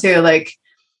down to. Like,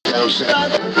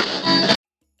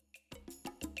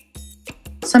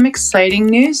 some exciting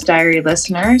news, diary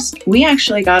listeners. We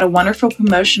actually got a wonderful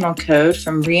promotional code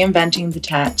from Reinventing the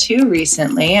Tattoo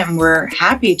recently, and we're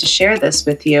happy to share this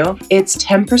with you. It's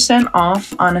 10%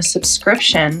 off on a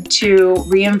subscription to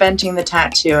Reinventing the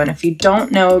Tattoo. And if you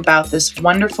don't know about this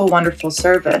wonderful, wonderful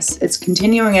service, it's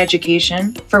continuing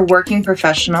education for working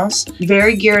professionals,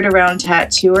 very geared around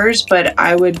tattooers. But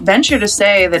I would venture to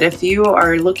say that if you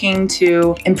are looking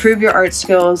to improve your art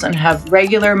skills and have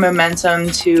regular momentum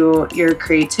to your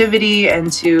creativity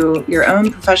and to your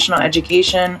own professional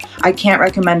education, I can't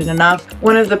recommend it enough.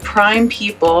 One of the prime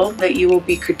people that you will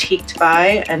be critiqued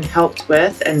by and helped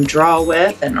with and draw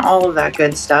with and all of that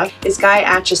good stuff is Guy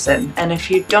Atchison. And if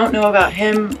you don't know about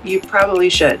him, you probably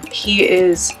should. He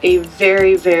is a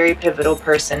very, very pivotal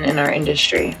person in our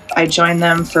industry. I joined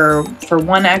them for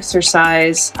one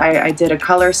exercise. I did a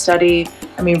color study.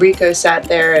 I mean, Rico sat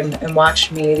there and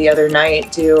watched me the other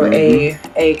night do a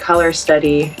color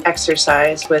study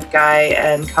exercise with Guy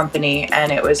and company,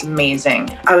 and it was amazing.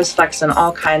 I was flexing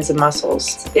all kinds of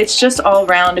muscles. It's just all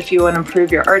around, if you want to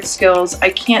improve your art skills, I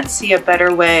can't see a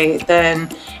better way than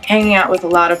hanging out with a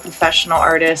lot of professional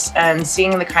artists and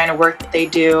seeing the kind of work that they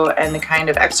do and the kind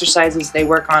of exercises they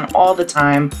work on all the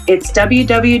time. It's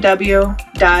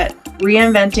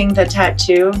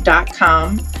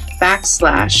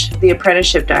www.reinventingthetattoo.com/The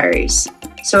Apprenticeship Diaries.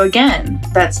 So again,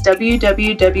 that's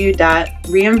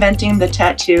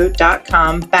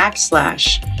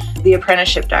www.reinventingthetattoo.com/The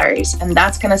Apprenticeship Diaries. And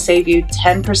that's going to save you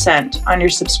 10% on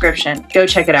your subscription. Go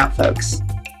check it out, folks.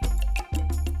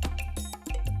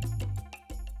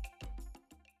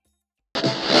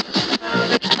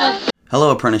 Hello,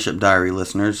 Apprenticeship Diary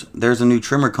listeners. There's a new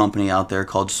trimmer company out there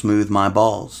called Smooth My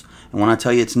Balls. And when I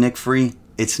tell you it's nick-free,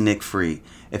 it's nick-free.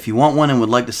 If you want one and would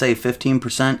like to save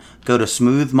 15%, go to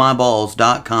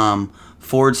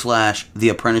smoothmyballs.com/The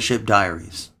Apprenticeship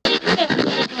Diaries.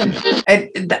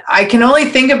 I can only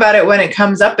think about it when it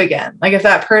comes up again. Like if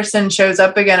that person shows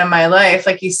up again in my life,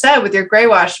 like you said, with your gray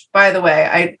wash, by the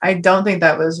way, I don't think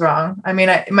that was wrong. I mean,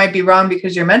 it might be wrong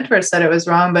because your mentor said it was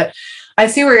wrong, but I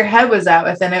see where your head was at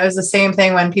with it. And it was the same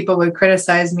thing when people would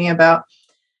criticize me about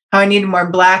how I needed more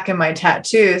black in my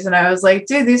tattoos. And I was like,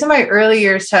 dude, these are my early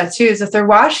years tattoos. If they're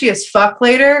washy as fuck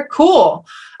later, cool.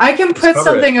 I can put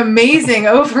something amazing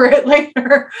over it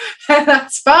later. And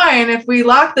that's fine. If we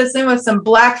lock this in with some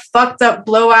black, fucked up,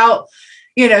 blowout,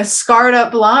 scarred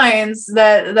up lines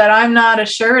that I'm not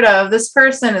assured of, this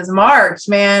person is marked,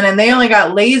 man. And they only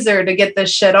got laser to get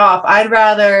this shit off. I'd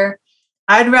rather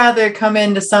come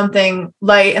into something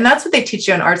light. And that's what they teach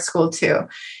you in art school too.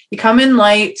 You come in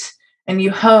light, and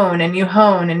you hone and you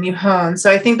hone and you hone.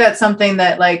 So I think that's something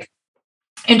that, like,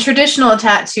 in traditional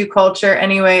tattoo culture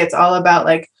anyway, it's all about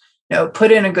like,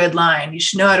 put in a good line. You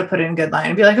should know how to put in a good line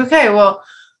and be like, okay, well,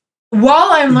 while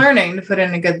I'm learning to put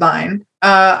in a good line,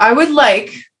 I would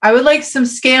like some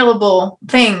scalable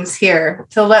things here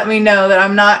to let me know that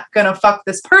I'm not going to fuck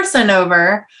this person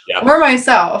over or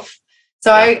myself.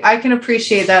 So I can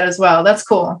appreciate that as well. That's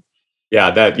cool.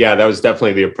 That was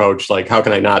definitely the approach. Like, how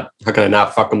can I not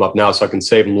fuck them up now so I can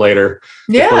save them later?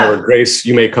 Yeah. Whatever grace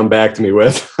you may come back to me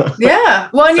with. Yeah.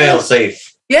 Well, and Fail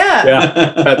safe. Yeah.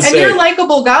 That's and safe. you're a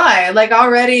likable guy. Like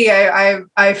already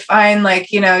I find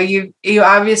like, you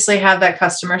obviously have that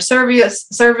customer service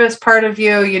part of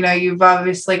you. You've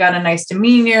obviously got a nice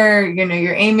demeanor,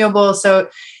 you're amiable. So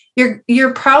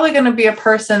you're probably going to be a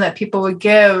person that people would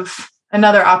give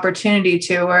another opportunity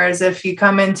to. Whereas if you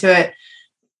come into it,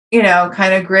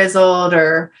 kind of grizzled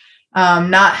or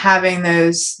not having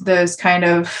those kind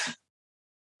of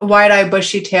wide-eyed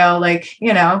bushy tail, like,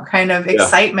 kind of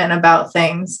excitement about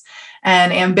things.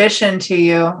 and ambition to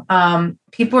you,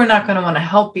 people are not going to want to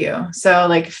help you. So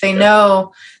like if they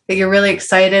know that you're really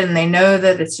excited and they know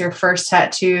that it's your first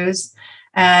tattoos,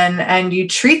 and you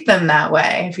treat them that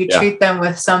way, if you treat them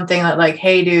with something that like,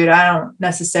 hey dude, I don't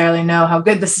necessarily know how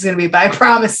good this is going to be, but I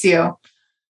promise you,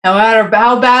 no matter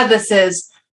how bad this is,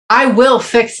 I will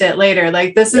fix it later.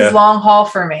 Like this is long haul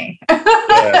for me.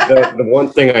 The one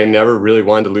thing I never really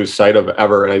wanted to lose sight of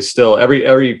ever, and I still,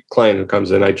 every client who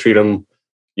comes in, I treat them,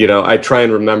 I try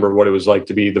and remember what it was like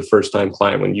to be the first time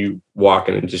client. When you walk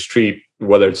in and just treat,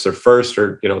 whether it's their first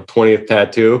or 20th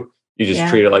tattoo, you just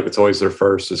treat it like it's always their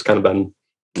first. It's kind of been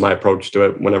my approach to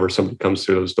it whenever somebody comes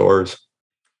through those doors.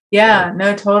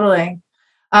 No, totally.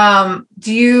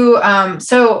 Do you,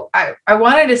 so I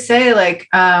wanted to say like,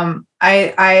 I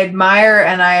admire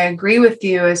and I agree with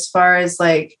you as far as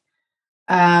like,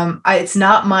 it's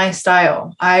not my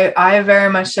style. I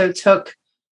very much so took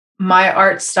my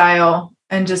art style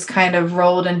and just kind of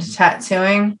rolled into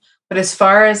tattooing. But as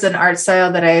far as an art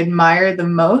style that I admire the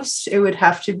most, it would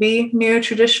have to be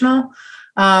neo-traditional.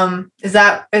 Is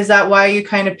that why you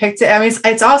kind of picked it? I mean,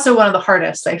 it's also one of the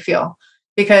hardest, I feel,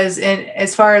 because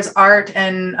as far as art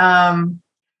and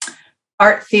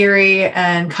art theory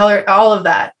and color, all of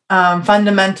that,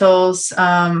 fundamentals,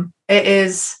 it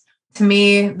is, to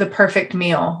me, the perfect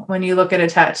meal when you look at a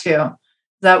tattoo.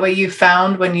 Is that what you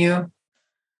found when you...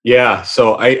 Yeah,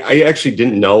 so I actually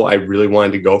didn't know I really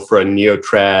wanted to go for a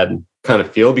neo-trad kind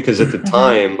of feel, because at the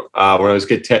time when I was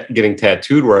getting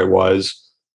tattooed where I was,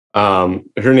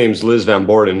 her name's Liz Van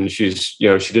Borden, and she's,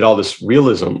 she did all this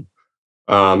realism,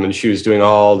 and she was doing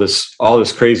all this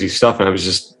crazy stuff. And I was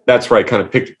just, that's where I kind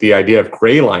of picked the idea of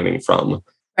gray lining from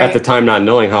at the time, not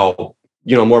knowing how,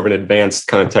 more of an advanced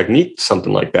kind of technique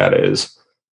something like that is.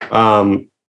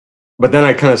 But then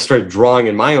I kind of started drawing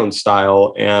in my own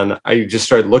style, and I just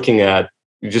started looking at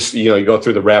you go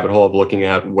through the rabbit hole of looking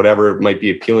at whatever might be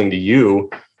appealing to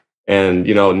you. And,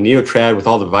 neo-trad with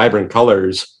all the vibrant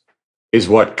colors is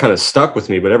what kind of stuck with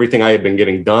me. But everything I had been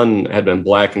getting done had been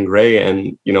black and gray.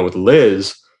 And, with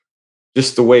Liz,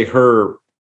 just the way her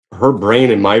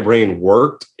brain and my brain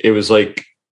worked, it was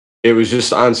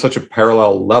just on such a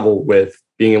parallel level with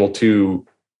being able to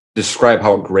describe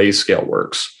how a grayscale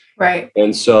works. Right.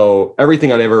 And so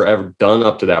everything I'd ever done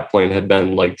up to that point had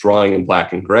been like drawing in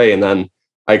black and gray. And then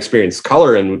I experienced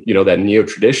color and, that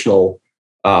neo-traditional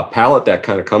palette that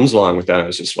kind of comes along with that. I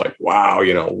was just like, wow,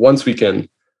 once we can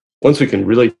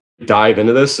really dive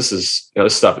into this is,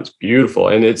 this stuff is beautiful.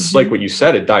 And it's like what you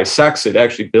said, it dissects, it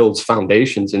actually builds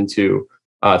foundations into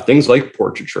things like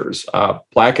portraitures,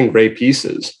 black and gray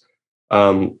pieces,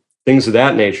 things of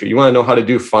that nature. You want to know how to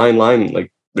do fine line,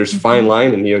 like there's fine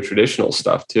line in neo-traditional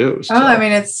stuff too. So, I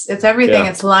mean, it's everything.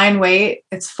 It's line weight,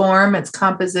 it's form, it's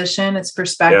composition, it's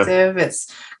perspective, it's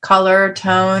color,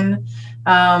 tone,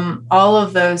 all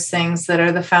of those things that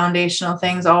are the foundational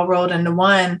things all rolled into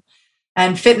one.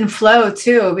 And fit and flow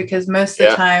too, because most of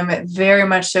the time it very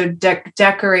much so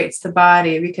decorates the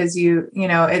body, because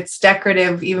it's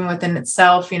decorative even within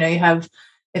itself. You have,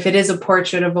 if it is a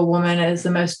portrait of a woman, it is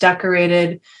the most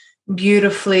decorated,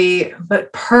 beautifully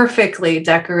but perfectly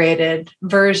decorated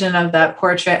version of that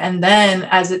portrait. And then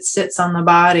as it sits on the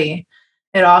body,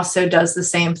 it also does the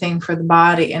same thing for the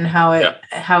body and how it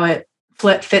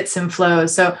fits and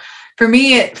flows. So for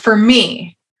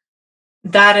me,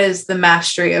 that is the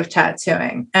mastery of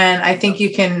tattooing. And I think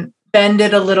you can bend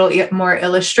it a little more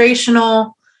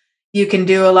illustrational. You can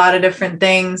do a lot of different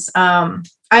things. I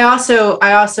also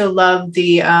love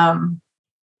the,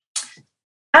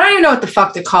 I don't even know what the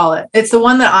fuck to call it. It's the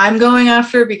one that I'm going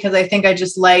after because I think I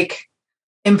just like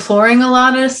imploring a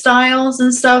lot of styles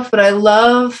and stuff, but I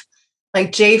love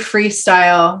like Jay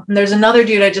Freestyle. And there's another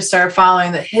dude I just started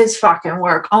following that his fucking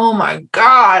work, oh my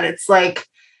God, it's like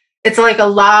a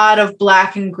lot of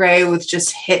black and gray with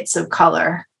just hits of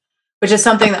color, which is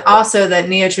something that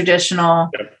neo-traditional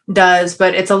does,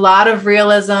 but it's a lot of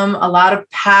realism, a lot of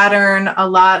pattern, a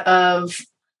lot of,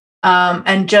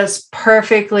 and just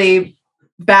perfectly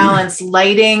balanced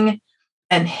lighting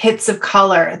and hits of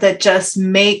color that just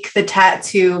make the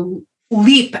tattoo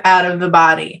leap out of the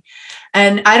body.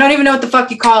 And I don't even know what the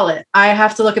fuck you call it. I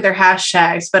have to look at their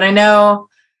hashtags, but I know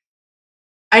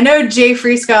Jay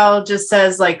Freestyle just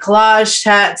says like collage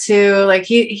tattoo. Like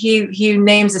he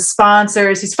names his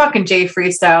sponsors. He's fucking Jay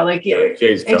Freestyle. Like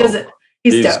Jay's it doesn't.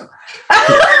 He's dope.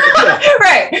 Yeah.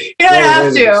 Right. You don't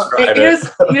have to.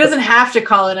 He doesn't have to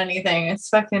call it anything. It's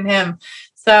fucking him.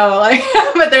 So like,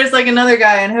 but there's like another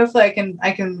guy, and hopefully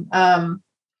I can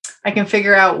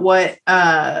figure out what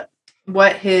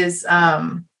his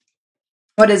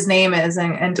name is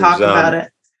and talk about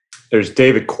it. there's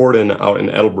David Corden out in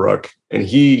Edelbrook, and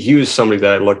he was somebody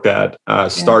that I looked at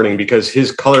starting because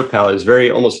his color palette is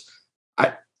very almost.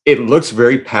 It looks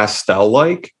very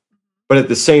pastel-like, but at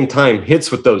the same time hits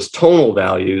with those tonal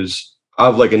values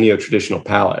of like a neo-traditional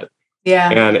palette. Yeah.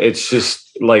 And it's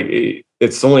just like,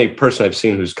 it's the only person I've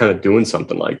seen who's kind of doing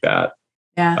something like that.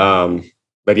 Yeah.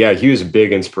 But yeah, he was a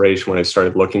big inspiration when I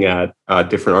started looking at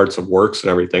different arts of works and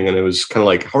everything. And it was kind of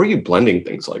like, how are you blending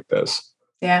things like this?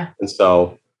 Yeah. And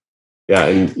so, yeah.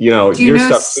 And your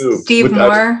stuff too. Steve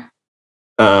Moore?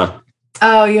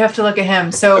 Oh, you have to look at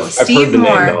him. So Steve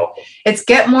Moore, it's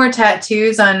Get More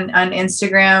Tattoos on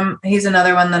Instagram. He's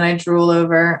another one that I drool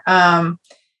over.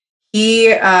 He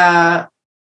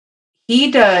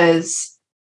does,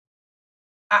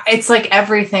 it's like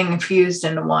everything fused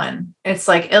into one. It's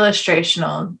like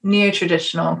illustrational,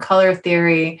 neo-traditional, color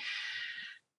theory,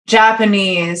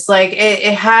 Japanese. Like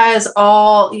it has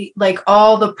all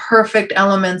the perfect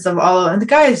elements of all of it. And the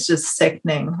guy is just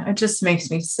sickening. It just makes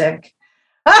me sick.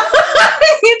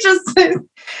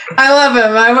 I love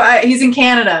him. He's in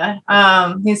Canada.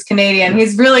 He's Canadian.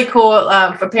 He's really cool.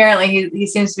 Apparently he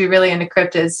seems to be really into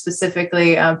cryptids,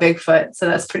 specifically Bigfoot. So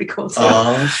that's pretty cool too.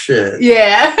 Oh shit.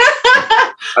 Yeah.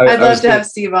 I'd love to have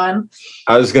Steve on.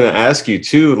 I was going to ask you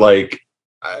too, like,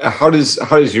 how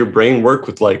does your brain work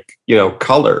with like,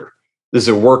 color? Does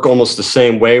it work almost the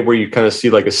same way where you kind of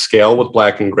see like a scale with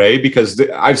black and gray? Because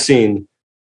I've seen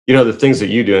the things that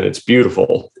you do, and it's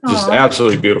beautiful, just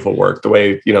absolutely beautiful work. The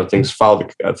way, things follow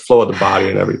the flow of the body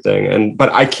and everything. But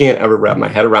I can't ever wrap my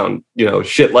head around,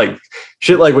 shit like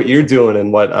what you're doing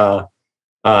and what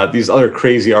these other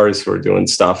crazy artists who are doing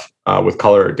stuff with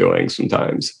color are doing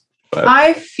sometimes. But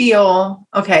I feel,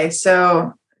 okay,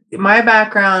 so my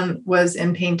background was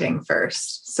in painting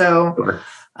first. So,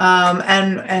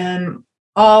 and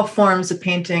all forms of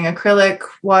painting, acrylic,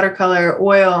 watercolor,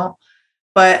 oil.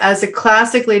 But as a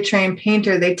classically trained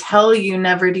painter, they tell you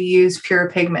never to use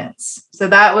pure pigments. So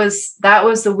that was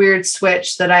the weird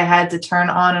switch that I had to turn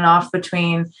on and off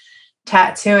between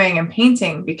tattooing and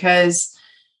painting, because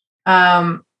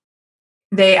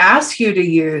they ask you to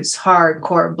use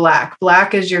hardcore black.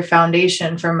 Black is your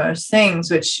foundation for most things,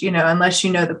 which, unless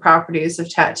you know the properties of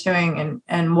tattooing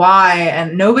and why,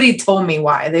 and nobody told me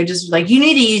why. They just like, you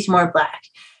need to use more black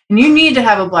and you need to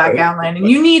have a black outline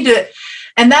and you need to.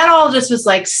 And that all just was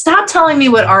like, stop telling me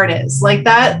what art is. Like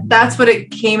that's what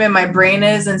it came in my brain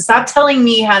is. And stop telling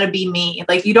me how to be me.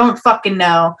 Like, you don't fucking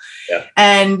know. Yeah.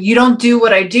 And you don't do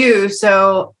what I do.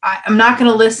 So I'm not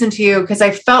going to listen to you, because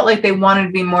I felt like they wanted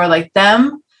to be more like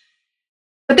them.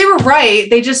 But they were right.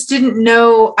 They just didn't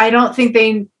know. I don't think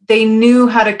they knew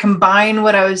how to combine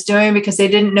what I was doing, because they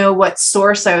didn't know what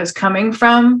source I was coming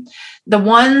from. The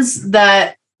ones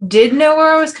that did know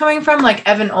where I was coming from, like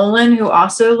Evan Olin, who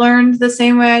also learned the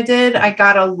same way I did. I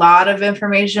got a lot of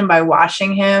information by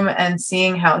watching him and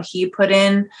seeing how he put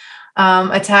in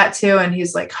a tattoo, and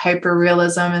he's like hyper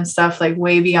realism and stuff, like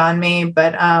way beyond me.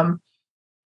 But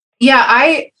yeah,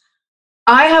 I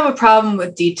have a problem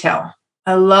with detail.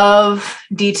 I love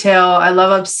detail. I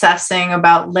love obsessing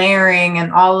about layering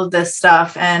and all of this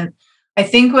stuff. And I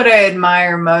think what I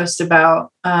admire most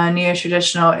about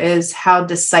neo-traditional is how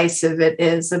decisive it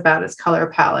is about its color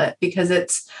palette, because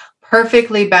it's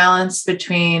perfectly balanced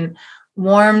between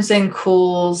warms and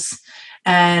cools,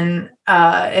 and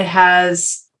it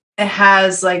has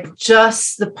like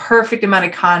just the perfect amount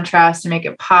of contrast to make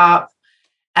it pop,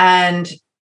 and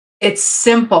it's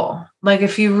simple. Like,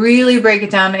 if you really break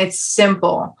it down, it's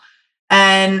simple.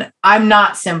 And I'm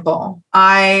not simple.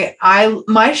 My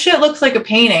shit looks like a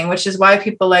painting, which is why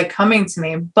people like coming to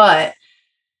me, but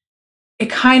it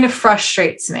kind of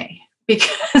frustrates me,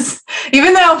 because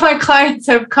even though my clients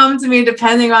have come to me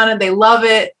depending on it, they love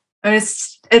it. And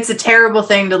it's a terrible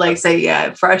thing to like say, yeah,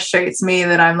 it frustrates me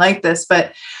that I'm like this.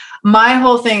 But my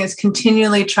whole thing is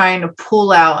continually trying to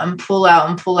pull out and pull out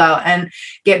and pull out and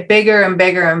get bigger and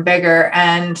bigger and bigger,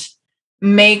 and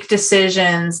make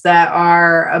decisions that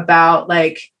are about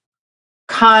like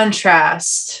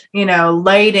contrast,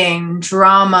 lighting,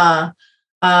 drama,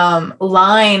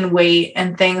 line weight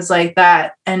and things like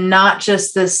that. And not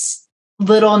just this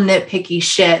little nitpicky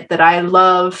shit that I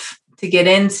love to get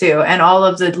into, and all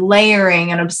of the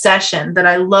layering and obsession that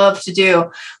I love to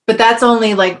do. But that's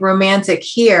only like romantic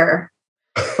here.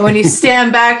 But when you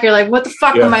stand back, you're like, what the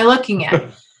fuck am I looking at?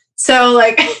 So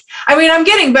like, I mean, I'm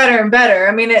getting better and better.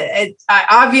 I mean, I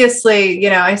obviously,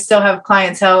 I still have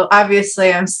clientele.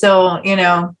 Obviously, I'm still,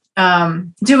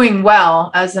 doing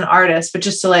well as an artist. But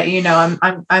just to let you know,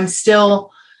 I'm still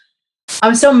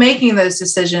making those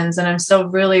decisions, and I'm still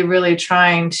really, really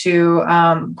trying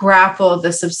to grapple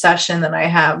this obsession that I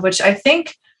have, which I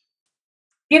think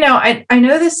I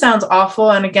know this sounds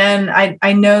awful. And again,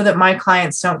 I know that my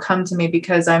clients don't come to me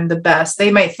because I'm the best.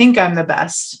 They might think I'm the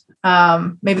best,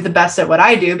 maybe the best at what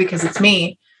I do because it's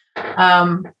me.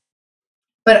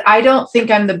 But I don't think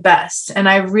I'm the best. And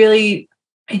I don't,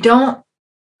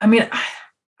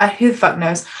 who the fuck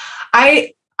knows?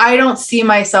 I don't see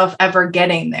myself ever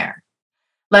getting there.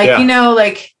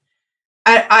 Like,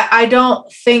 I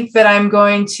don't think that I'm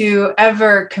going to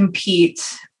ever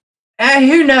compete.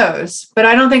 Who knows? But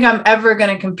I don't think I'm ever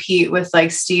going to compete with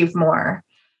like Steve Moore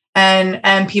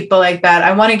and people like that.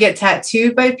 I want to get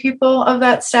tattooed by people of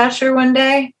that stature one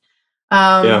day.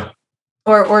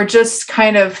 Or just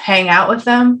kind of hang out with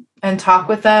them and talk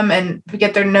with them and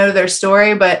get to know their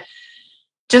story. But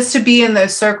just to be in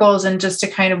those circles and just to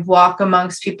kind of walk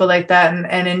amongst people like that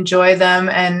and enjoy them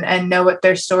and know what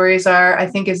their stories are, I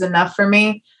think is enough for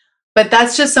me. But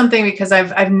that's just something because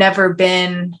I've never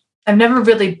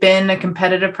really been a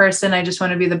competitive person. I just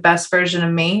want to be the best version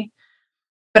of me.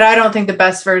 But I don't think the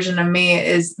best version of me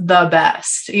is the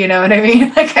best. You know what I mean?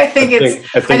 Like, I think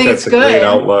that's a great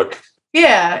outlook.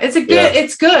 Yeah,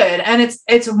 it's good. And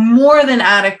it's more than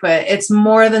adequate. It's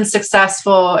more than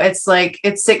successful. It's like,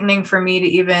 it's sickening for me to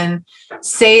even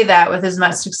say that with as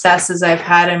much success as I've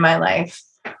had in my life.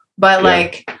 But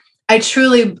like, I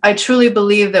truly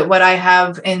believe that what I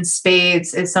have in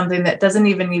spades is something that doesn't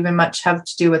even much have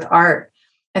to do with art.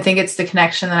 I think it's the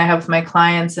connection that I have with my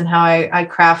clients and how I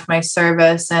craft my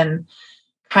service and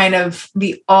kind of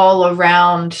the all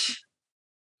around,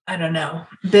 I don't know,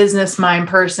 business mind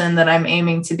person that I'm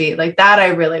aiming to be. Like that I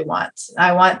really want.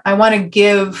 I want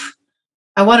to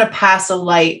pass a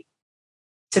light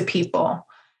to people,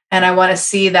 and I want to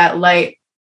see that light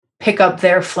pick up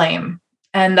their flame.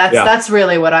 And that's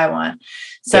really what I want.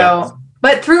 So,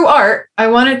 but through art, I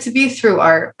want it to be through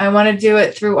art. I want to do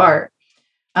it through art.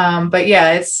 But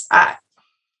yeah, but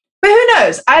who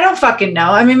knows? I don't fucking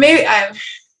know. I mean, maybe I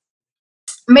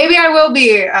will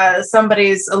be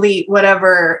somebody's elite,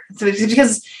 whatever,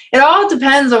 because it all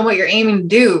depends on what you're aiming to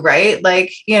do, right?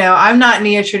 Like, I'm not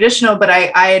neo-traditional, but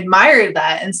I admired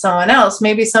that in someone else.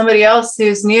 Maybe somebody else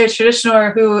who's neo-traditional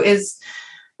or who is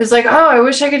like, oh, I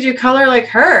wish I could do color like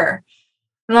her.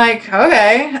 I'm like,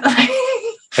 okay.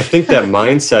 I think that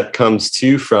mindset comes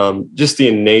too from just the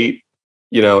innate,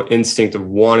 instinct of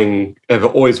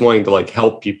always wanting to like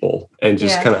help people and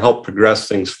just kind of help progress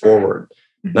things forward.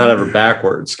 Not ever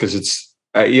backwards, because it's,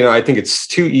 I think it's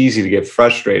too easy to get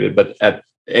frustrated,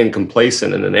 and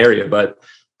complacent in an area. But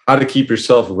how to keep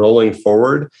yourself rolling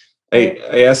forward?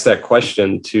 I asked that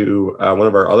question to one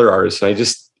of our other artists, and I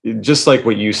just like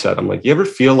what you said. I'm like, you ever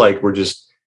feel like we're just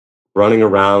running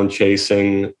around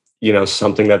chasing,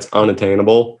 something that's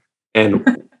unattainable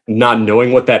and not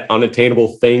knowing what that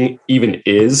unattainable thing even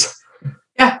is?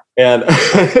 Yeah, and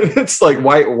it's like,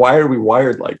 why are we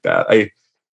wired like that?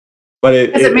 But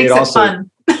it makes it also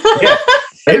fun. Yeah.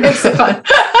 It makes it fun.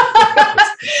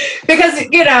 Because,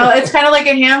 it's kind of like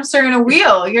a hamster in a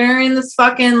wheel. You're in this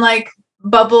fucking like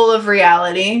bubble of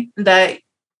reality that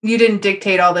you didn't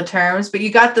dictate all the terms, but you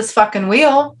got this fucking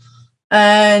wheel.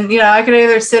 And, I could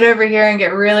either sit over here and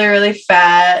get really, really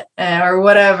fat or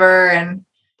whatever. And,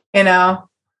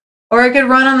 or I could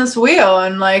run on this wheel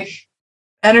and like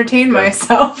entertain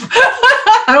myself.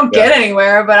 I don't get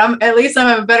anywhere, but at least I'm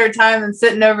having a better time than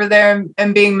sitting over there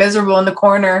and being miserable in the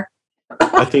corner.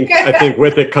 I think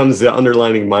with it comes the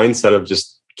underlying mindset of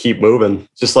just keep moving,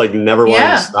 just like never wanting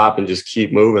to stop and just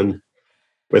keep moving.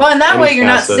 Well, and that way you're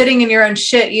not sitting in your own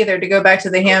shit either, to go back to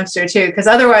the hamster too. Because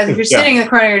otherwise, if you're sitting in the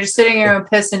corner, you're just sitting in your own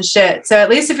piss and shit. So at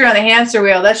least if you're on the hamster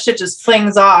wheel, that shit just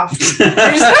flings off.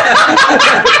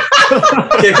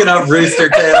 Kicking up rooster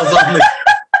tails on the...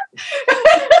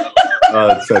 Oh,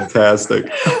 that's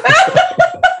fantastic.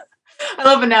 I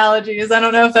love analogies. I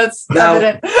don't know if that's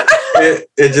evident.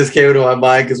 It just came to my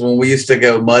mind because when we used to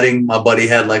go mudding, my buddy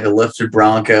had like a lifted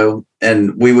Bronco,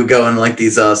 and we would go in like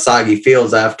these soggy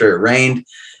fields after it rained,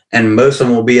 and most of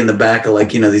them will be in the back of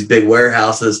like, these big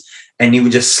warehouses, and you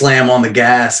would just slam on the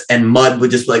gas and mud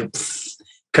would just like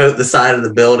coat the side of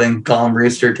the building, call them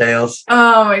rooster tails.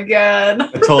 Oh my God.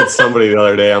 I told somebody the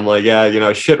other day, I'm like,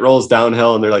 shit rolls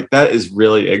downhill. And they're like, that is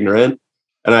really ignorant.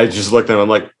 And I just looked at them, I'm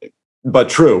like, but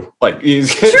true. Like, you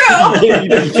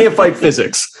can't fight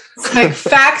physics. Like,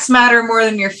 facts matter more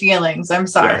than your feelings. I'm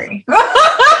sorry.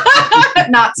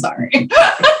 Not sorry.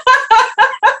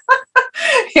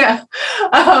 Yeah.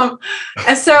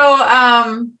 And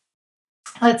so,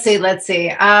 let's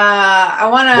see. I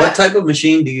want to. What type of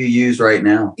machine do you use right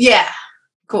now? Yeah.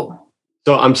 Cool.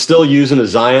 So I'm still using a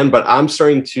Zion, but I'm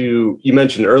starting to, you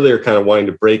mentioned earlier, kind of wanting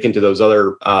to break into those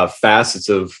other facets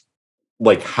of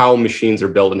like how machines are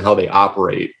built and how they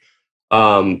operate.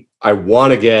 I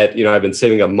want to get, I've been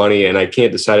saving up money and I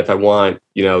can't decide if I want,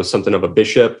 something of a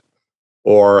Bishop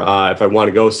or if I want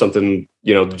to go something,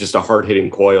 just a hard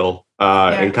hitting coil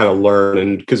and kind of learn.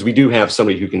 And because we do have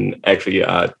somebody who can actually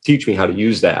teach me how to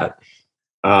use that.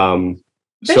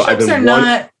 Bishops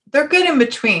they're good in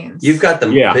betweens. You've got the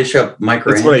Bishop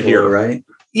micro, that's what I hear, right?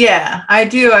 Yeah, I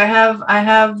do. I have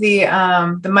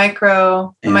the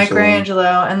micro Angelo,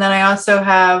 and then I also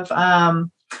have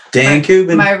Dan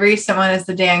Cuban. My recent one is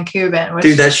the Dan Cuban.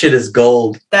 Dude, that shit is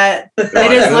gold. It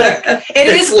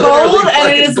is gold,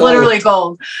 and it is literally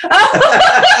gold.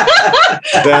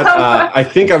 I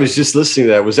think I was just listening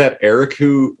to that. Was that Eric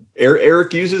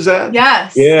Eric uses that?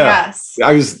 Yes. Yeah.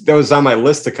 Yes. That was on my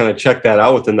list to kind of check that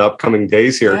out within the upcoming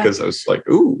days here because I was like,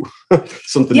 ooh,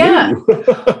 something new.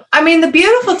 I mean, the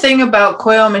beautiful thing about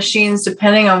coil machines,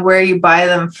 depending on where you buy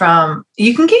them from,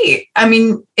 you can get,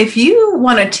 if you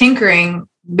want a tinkering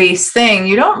based thing,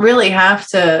 you don't really have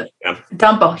to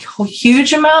dump a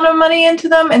huge amount of money into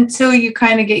them until you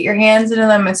kind of get your hands into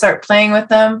them and start playing with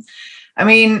them. I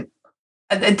mean,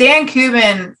 Dan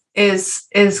Cuban is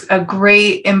a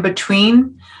great in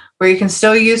between where you can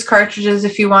still use cartridges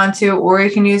if you want to, or you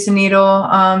can use a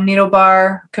needle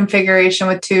bar configuration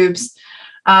with tubes.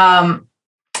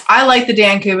 I like the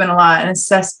Dan Cuban a lot, and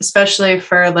especially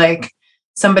for like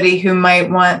somebody who might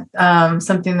want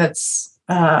something that's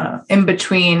in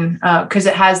between, because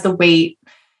it has the weight.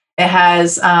 It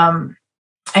has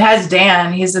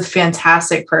Dan. He's a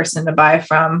fantastic person to buy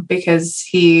from because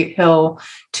he'll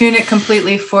tune it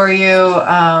completely for you.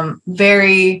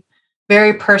 Very,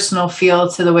 very personal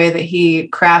feel to the way that he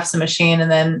crafts a machine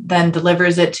and then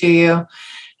delivers it to you.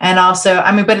 And also,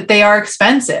 but they are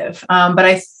expensive. But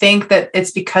I think that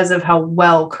it's because of how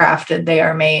well crafted they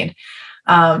are made.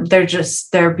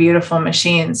 They're beautiful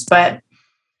machines. But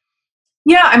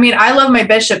yeah, I love my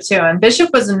Bishop too. And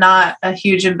Bishop was not a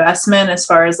huge investment as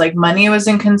far as like money was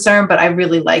concerned, but I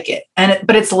really like it.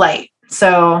 But it's light.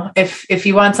 So if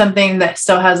you want something that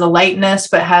still has a lightness,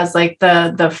 but has like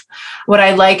what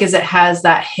I like is it has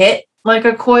that hit like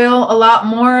a coil a lot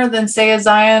more than say a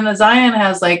Zion. A Zion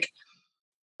has like,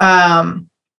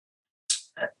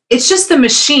 it's just the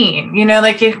machine,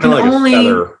 like it can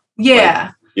only,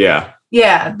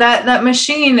 that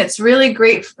machine, it's really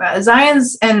great.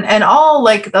 Zion's and all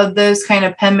like those kind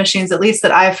of pen machines, at least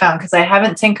that I've found, because I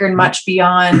haven't tinkered much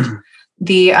beyond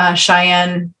the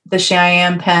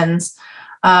Cheyenne pens.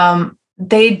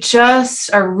 They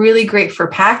just are really great for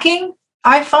packing,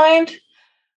 I find.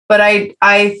 But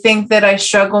I think that I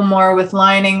struggle more with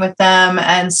lining with them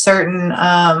and certain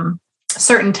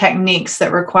techniques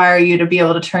that require you to be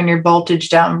able to turn your voltage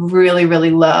down really,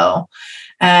 really low.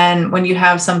 And when you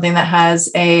have something that has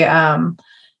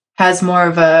has more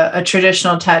of a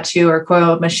traditional tattoo or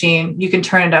coil Mm-hmm. machine, you can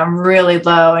turn it down really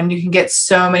low and you can get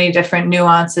so many different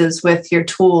nuances with your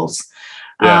tools.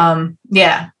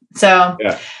 So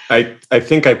I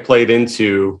think I played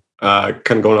into kind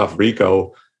of going off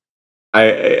Rico.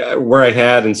 Where I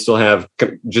had and still have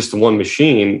just the one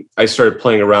machine, I started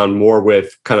playing around more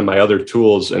with kind of my other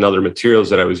tools and other materials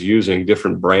that I was using,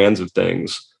 different brands of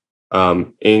things,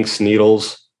 inks,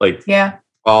 needles,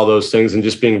 all those things, and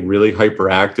just being really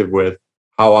hyperactive with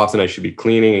how often I should be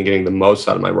cleaning and getting the most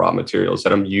out of my raw materials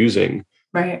that I'm using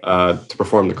to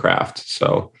perform the craft.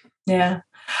 So do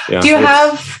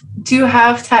you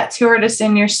have tattoo artists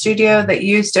in your studio that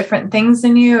use different things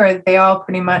than you, or are they all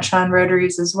pretty much on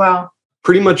rotaries as well?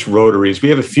 Pretty much rotaries. We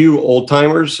have a few old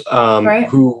timers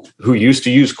who used to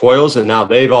use coils, and now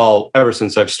they've all, ever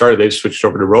since I've started, they've switched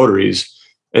over to rotaries.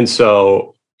 And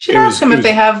so should ask them if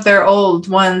they have their old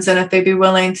ones and if they'd be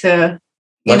willing to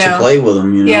let you play with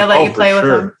them. Let you play with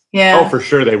them. Yeah. Oh, for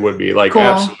sure they would be. Like, cool.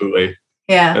 Absolutely.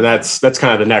 Yeah. And that's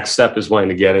kind of the next step, is wanting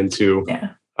to get into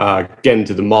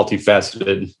the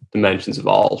multifaceted dimensions of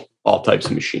all types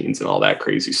of machines and all that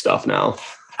crazy stuff now.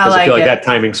 I feel like that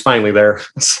timing's finally there.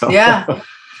 So. Yeah.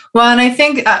 Well, and I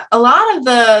think a lot of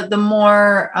the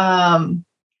more,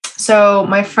 so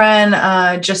my friend,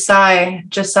 Josiah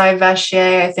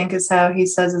Vachier, I think is how he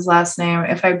says his last name.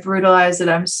 If I brutalize it,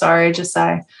 I'm sorry,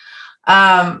 Josiah.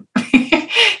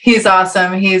 He's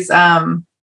awesome.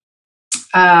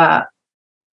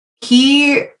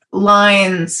 He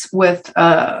lines with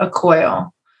a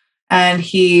coil. And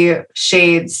he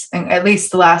shades, and at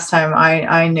least the last time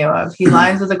I knew of, he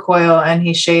lines with a coil and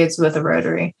he shades with a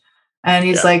rotary. And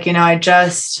he's like, I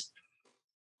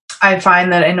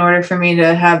find that in order for me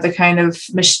to have the kind of,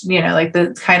 like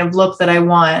the kind of look that I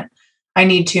want, I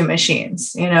need two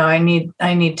machines. I need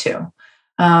two.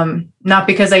 Not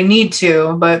because I need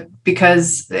to, but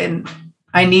because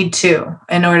I need to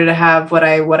in order to have what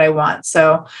I want.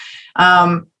 So,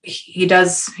 he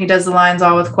does the lines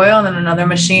all with coil, and then another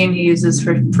machine he uses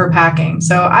for packing.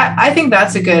 So I think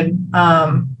that's a good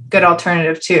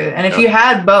alternative too. And if you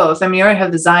had both, I mean, you already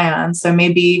have the Zion, so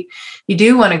maybe you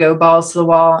do want to go balls to the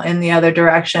wall in the other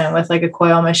direction with like a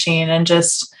coil machine and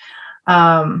just,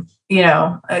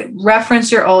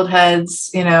 reference your old heads,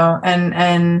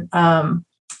 and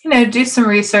do some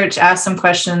research, ask some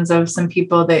questions of some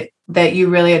people that you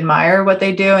really admire what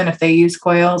they do. And if they use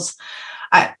coils,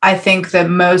 I think that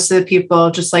most of the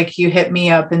people, just like you hit me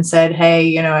up and said,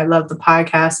 hey, I love the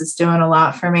podcast. It's doing a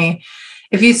lot for me.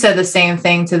 If you said the same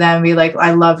thing to them, be like,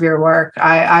 I love your work.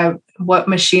 What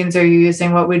machines are you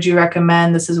using? What would you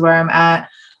recommend? This is where I'm at.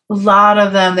 A lot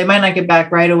of them, they might not get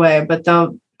back right away, but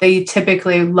they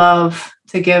typically love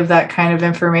to give that kind of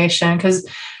information, because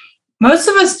most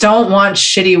of us don't want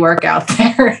shitty work out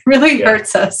there. It really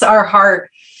hurts us, our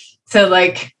heart,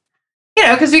 to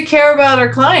because we care about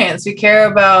our clients. We care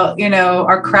about,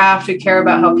 our craft. We care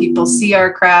about how people see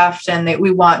our craft, and that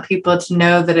we want people to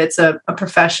know that it's a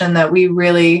profession that we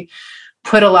really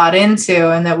put a lot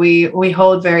into, and that we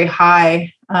hold very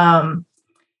high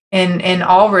in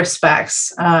all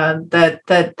respects,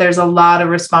 that there's a lot of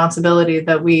responsibility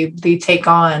that we take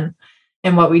on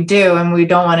in what we do. And we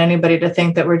don't want anybody to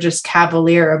think that we're just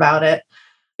cavalier about it.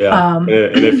 Yeah. And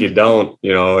if you don't,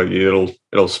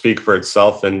 it'll speak for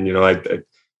itself. And, I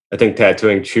think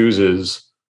tattooing chooses,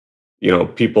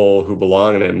 people who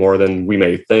belong in it more than we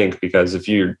may think, because if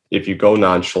you go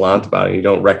nonchalant about it and you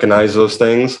don't recognize those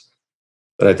things,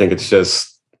 then I think it's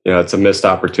just, it's a missed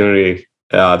opportunity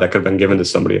that could have been given to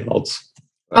somebody else.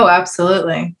 Oh,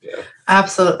 absolutely. Yeah.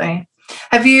 Absolutely.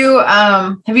 Have you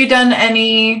done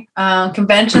any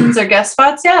conventions or guest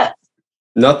spots yet?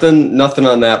 Nothing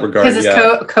on that regard. Because it's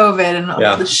COVID and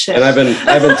all this shit. And I've been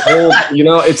told,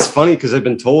 it's funny because I've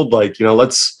been told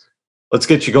let's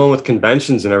get you going with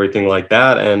conventions and everything like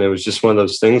that. And it was just one of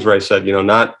those things where I said,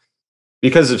 not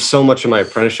because of so much of my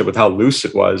apprenticeship with how loose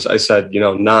it was. I said,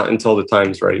 not until the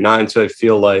time's right, not until I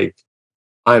feel like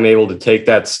I'm able to take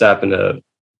that step into,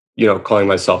 calling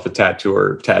myself a tattoo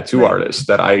artist,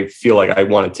 that I feel like I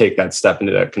want to take that step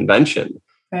into that convention.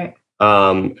 Right.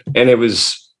 And it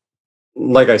was,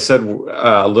 like I said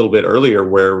a little bit earlier,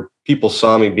 where people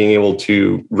saw me being able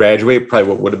to graduate probably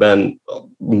what would have been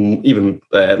even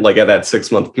at that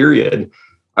 6-month period.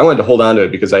 I wanted to hold on to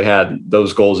it because I had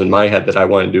those goals in my head that I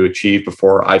wanted to achieve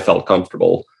before I felt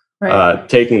comfortable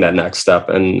taking that next step.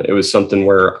 And it was something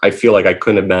where I feel like I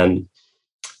couldn't have been,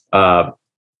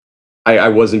 I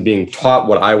wasn't being taught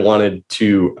what I wanted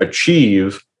to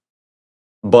achieve,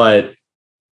 but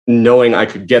knowing I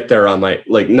could get there on my,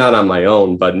 not on my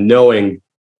own, but knowing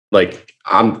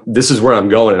this is where I'm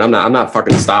going, and I'm not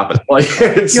fucking stopping.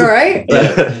 You're right.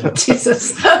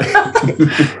 Jesus.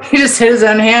 He just hit his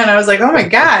own hand. I was like, oh my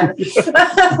God.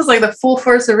 That was like the full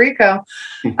force of Rico.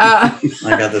 I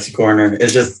got this corner.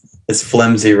 It's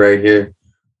flimsy right here.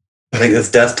 I think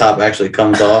this desktop actually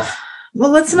comes off. Well,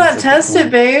 let's not test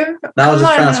it, babe. No, I was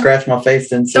just trying to scratch my face.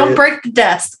 Don't break the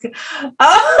desk.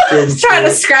 I was trying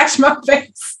to scratch my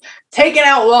face. Taking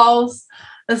out walls.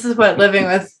 This is what living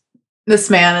with this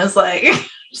man is like.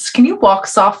 Just, can you walk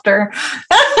softer?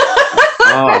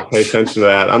 Oh, pay attention to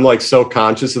that. I'm so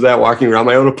conscious of that walking around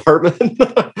my own apartment.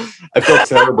 I feel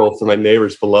terrible for my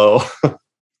neighbors below.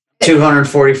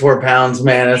 244 pounds,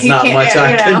 man. It's not much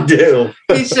I can do.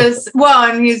 He's just,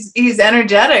 and he's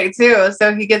energetic too.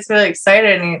 So he gets really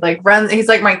excited and he runs. He's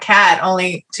like my cat,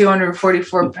 only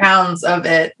 244 pounds of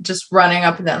it just running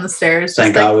up and down the stairs.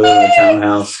 Thank God we live in a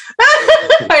townhouse.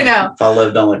 I know. If I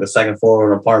lived on the second floor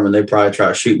of an apartment, they'd probably try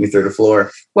to shoot me through the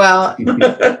floor. Well,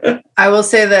 I will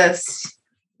say this.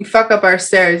 You fuck up our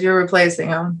stairs, you're replacing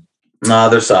them. No,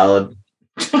 they're solid.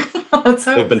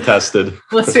 They've been tested.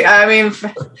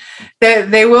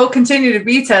 They will continue to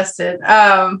be tested.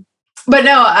 But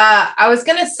no, I was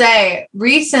going to say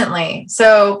recently,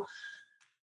 so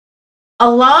a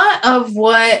lot of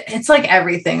what, it's like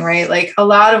everything, right? A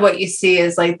lot of what you see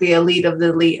is the elite of the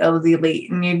elite of the elite.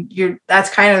 And you're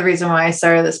that's kind of the reason why I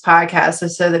started this podcast,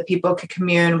 is so that people could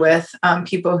commune with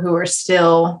people who are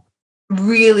still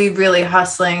really, really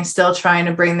hustling, still trying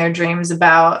to bring their dreams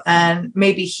about, and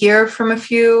maybe hear from a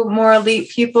few more elite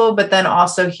people, but then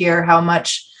also hear how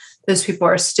much those people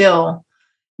are still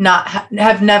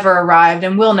have never arrived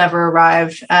and will never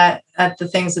arrive at the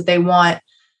things that they want.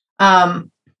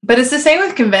 But it's the same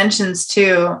with conventions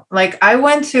too. I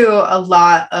went to a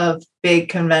lot of big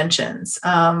conventions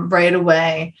right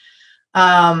away.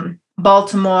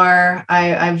 Baltimore,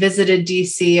 I visited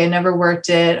DC. I never worked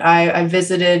it. I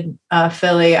visited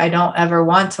Philly. I don't ever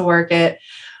want to work it.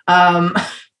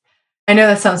 I know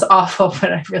that sounds awful,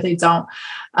 but I really don't.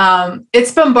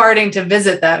 It's bombarding to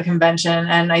visit that convention,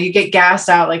 and you get gassed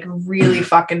out like really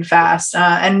fucking fast.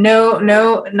 And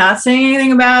no, not saying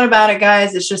anything about it,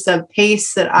 guys. It's just a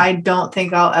pace that I don't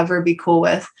think I'll ever be cool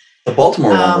with. The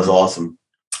Baltimore one was awesome.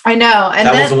 I know. And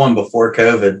that was the one before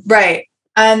COVID. Right.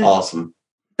 And awesome.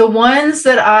 The ones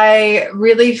that I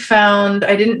really found,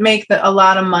 I didn't make a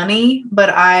lot of money, but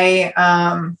I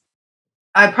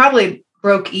probably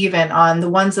broke even on. The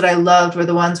ones that I loved were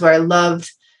the ones where I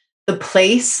loved the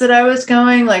place that I was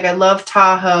going. Like, I love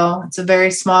Tahoe. It's a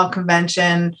very small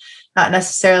convention, not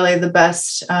necessarily the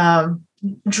best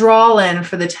draw in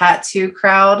for the tattoo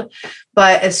crowd.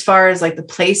 But as far as like the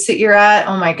place that you're at,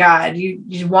 oh my God,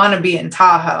 you want to be in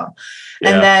Tahoe. Yeah.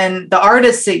 And then the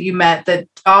artists that you met that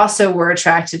also were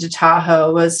attracted to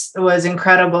Tahoe was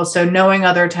incredible. So knowing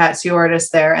other tattoo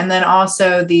artists there, and then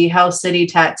also the Hell City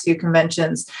tattoo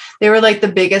conventions, they were like the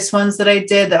biggest ones that I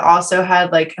did that also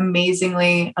had like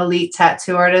amazingly elite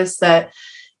tattoo artists that,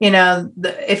 you know,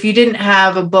 if you didn't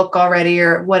have a book already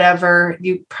or whatever,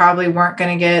 you probably weren't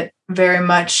going to get very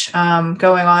much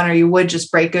going on, or you would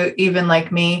just break even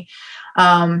like me.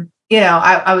 You know,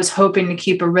 I was hoping to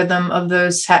keep a rhythm of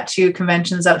those tattoo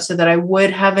conventions up so that I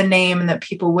would have a name and that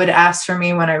people would ask for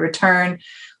me when I return,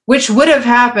 which would have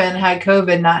happened had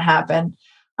COVID not happened.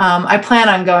 I plan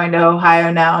on going to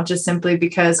Ohio now, just simply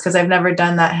because I've never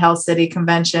done that Hell City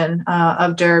convention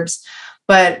of Derbs.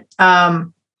 But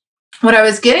what I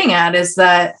was getting at is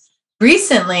that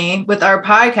recently with our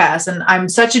podcast, and I'm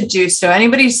such a juice, so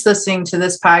anybody who's listening to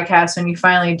this podcast, when you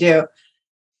finally do,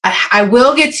 I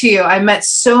will get to you. I met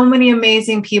so many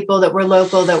amazing people that were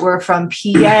local, that were from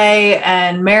PA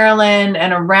and Maryland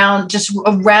and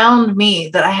around me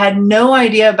that I had no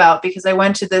idea about, because I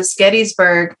went to this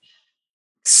Gettysburg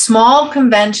small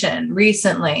convention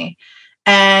recently,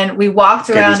 and we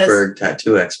walked around Gettysburg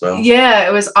Tattoo Expo. Yeah,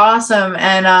 it was awesome.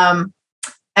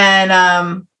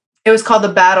 And it was called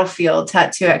the Battlefield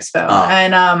Tattoo Expo.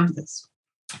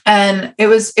 And it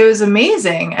was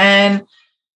amazing. And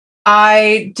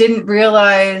I didn't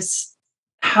realize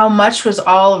how much was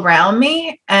all around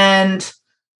me and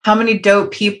how many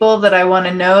dope people that I want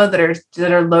to know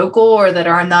that are local or that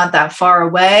are not that far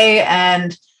away.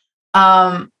 And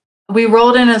we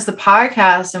rolled in as the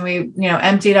podcast, and we, you know,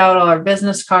 emptied out all our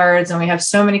business cards, and we have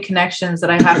so many connections that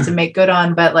I have to make good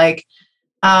on. But like,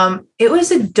 it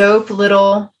was a dope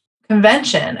little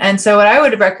convention. And so what I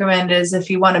would recommend is,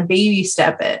 if you want to baby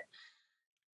step it,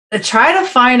 try to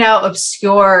find out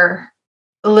obscure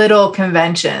little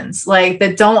conventions like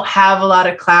that don't have a lot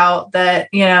of clout, that,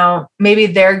 you know, maybe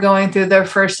they're going through their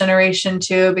first iteration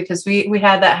too, because we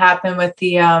had that happen with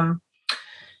the I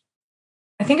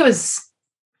think it was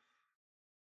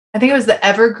the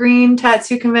Evergreen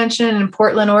Tattoo Convention in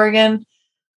Portland, Oregon,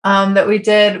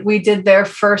 that we did their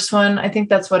first one. I think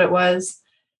that's what it was.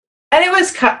 And it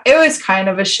was kind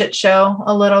of a shit show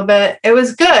a little bit. It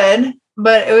was good,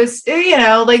 but it was, you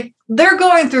know, like, they're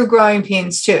going through growing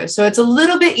pains too. So it's a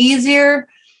little bit easier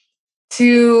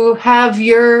to have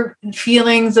your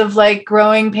feelings of like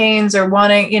growing pains or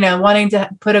wanting to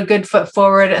put a good foot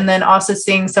forward, and then also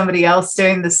seeing somebody else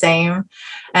doing the same.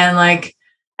 And like,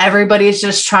 everybody's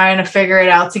just trying to figure it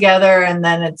out together. And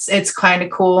then it's kind of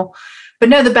cool. But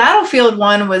no, the Battlefield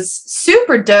one was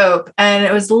super dope, and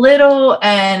it was little,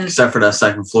 and except for that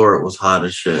second floor, it was hot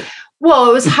as shit. Well,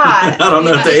 it was hot. I don't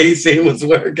know if the AC was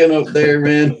working up there,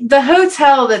 man. The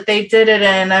hotel that they did it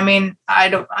in, I mean, I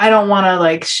don't want to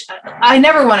like, I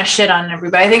never want to shit on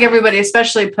everybody. I think everybody,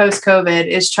 especially post-COVID,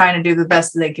 is trying to do the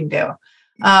best that they can do.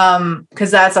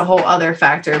 Because that's a whole other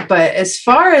factor. But as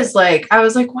far as like, I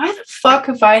was like, why the fuck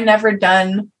have I never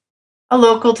done a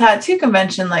local tattoo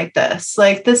convention like this?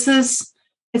 Like,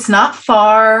 it's not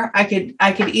far. I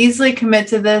could easily commit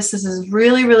to this. This is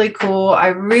really, really cool. I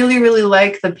really, really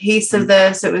like the pace of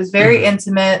this. It was very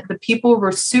intimate. The people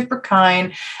were super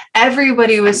kind.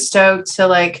 Everybody was stoked to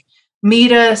like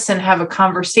meet us and have a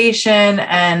conversation.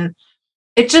 And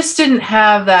it just didn't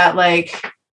have that like,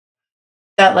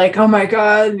 oh my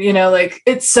God, you know, like,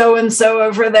 it's so-and-so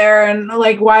over there, and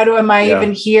like, why am I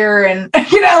even here? And,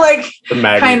 you know, like, the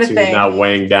magnitude kind of thing. Not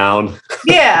weighing down.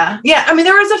 Yeah. I mean,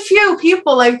 there was a few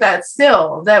people like that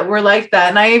still that were like that.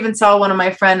 And I even saw one of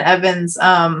my friend Evan's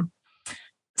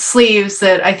sleeves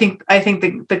that I think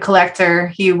the collector,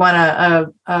 he won a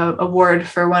award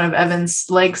for one of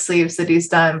Evan's leg sleeves that he's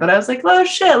done. But I was like, oh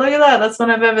shit, look at that. That's one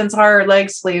of Evan's hard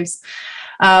leg sleeves.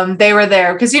 They were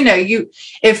there because, you know,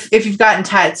 if you've gotten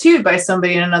tattooed by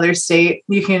somebody in another state,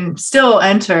 you can still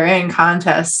enter in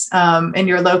contests in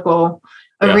your local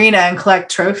arena and collect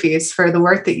trophies for the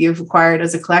work that you've acquired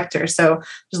as a collector. So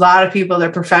there's a lot of people that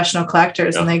are professional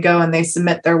collectors and they go and they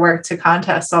submit their work to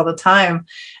contests all the time.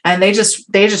 And they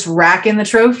just rack in the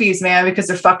trophies, man, because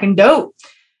they're fucking dope.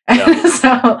 Yeah.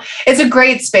 So it's a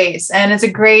great space, and it's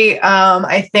a great,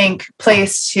 I think,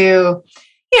 place to,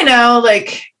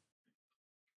 like,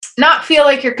 not feel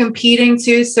like you're competing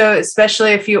too. So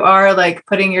especially if you are like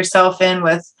putting yourself in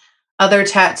with other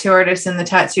tattoo artists in the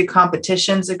tattoo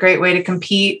competitions, a great way to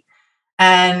compete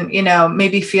and,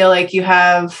 maybe feel like you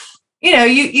have,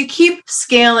 you keep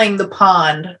scaling the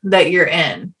pond that you're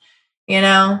in,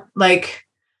 like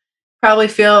probably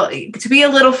feel to be a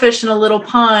little fish in a little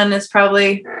pond is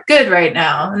probably good right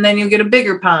now. And then you get a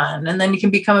bigger pond and then you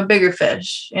can become a bigger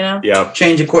fish, Yeah.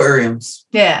 Change aquariums.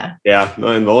 Yeah. Yeah.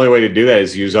 And the only way to do that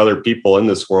is use other people in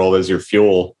this world as your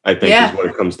fuel, I think is what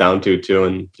it comes down to too.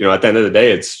 And, at the end of the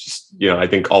day, it's just, I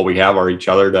think all we have are each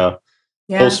other to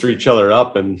bolster each other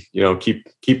up and,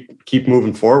 keep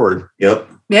moving forward. Yep.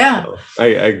 Yeah. So I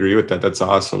agree with that. That's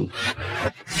awesome.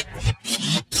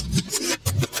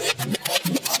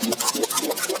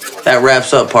 That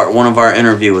wraps up part 1 of our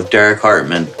interview with Derek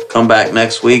Hartmann. Come back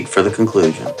next week for the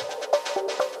conclusion.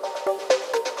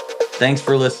 Thanks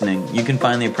for listening. You can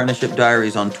find the Apprenticeship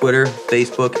Diaries on Twitter,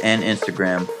 Facebook, and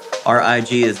Instagram. Our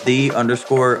IG is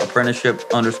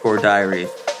 _apprenticeship_diaries.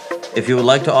 If you would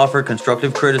like to offer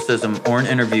constructive criticism or an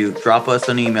interview, drop us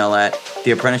an email at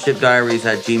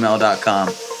theapprenticeshipdiaries@gmail.com.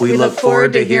 We look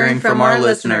forward to hearing from our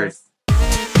listeners.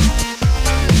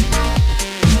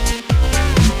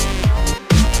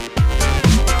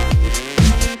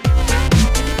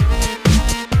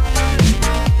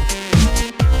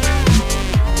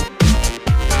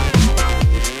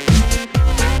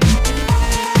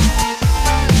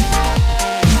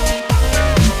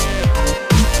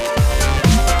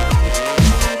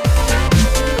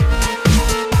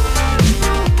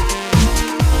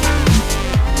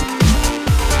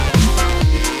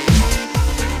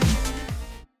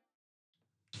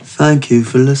 Thank you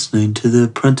for listening to the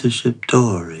Apprenticeship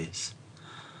Diaries.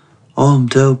 I'm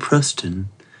Dale Preston,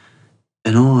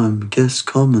 and I'm guest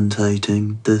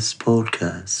commentating this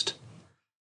podcast.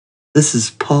 This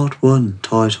is part 1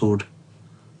 titled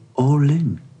All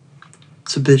In.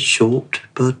 It's a bit short,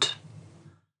 but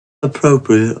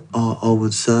appropriate, I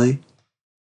would say.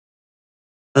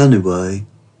 Anyway,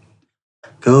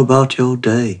 go about your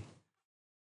day.